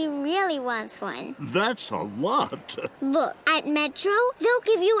mom. She really wants one. That's a lot. Look, at Metro, they'll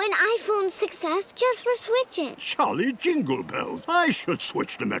give you an iPhone 6S just for switching. Jolly jingle bells. I should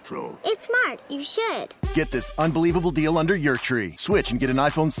switch to Metro. It's smart. You should. Get this unbelievable deal under your tree. Switch and get an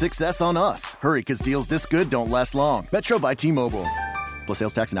iPhone 6S on us. Hurry, because deals this good don't last long. Metro by T-Mobile. Plus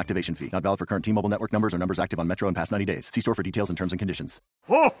sales tax and activation fee. Not valid for current T-Mobile network numbers or numbers active on Metro in past 90 days. See store for details and terms and conditions.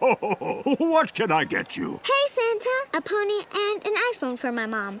 Ho, ho, ho, ho. What can I get you? Hey, Santa! A pony and an iPhone for my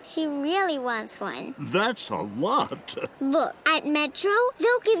mom. She really wants one. That's a lot. Look, at Metro,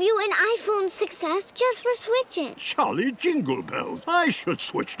 they'll give you an iPhone 6S just for switching. Jolly jingle bells. I should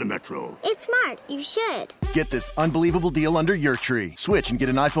switch to Metro. It's smart. You should. Get this unbelievable deal under your tree. Switch and get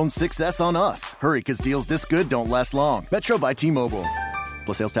an iPhone 6S on us. Hurry, because deals this good don't last long. Metro by T-Mobile.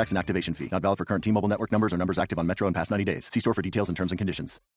 Plus sales tax and activation fee. Not valid for current T-Mobile network numbers or numbers active on Metro in past 90 days. See store for details and terms and conditions.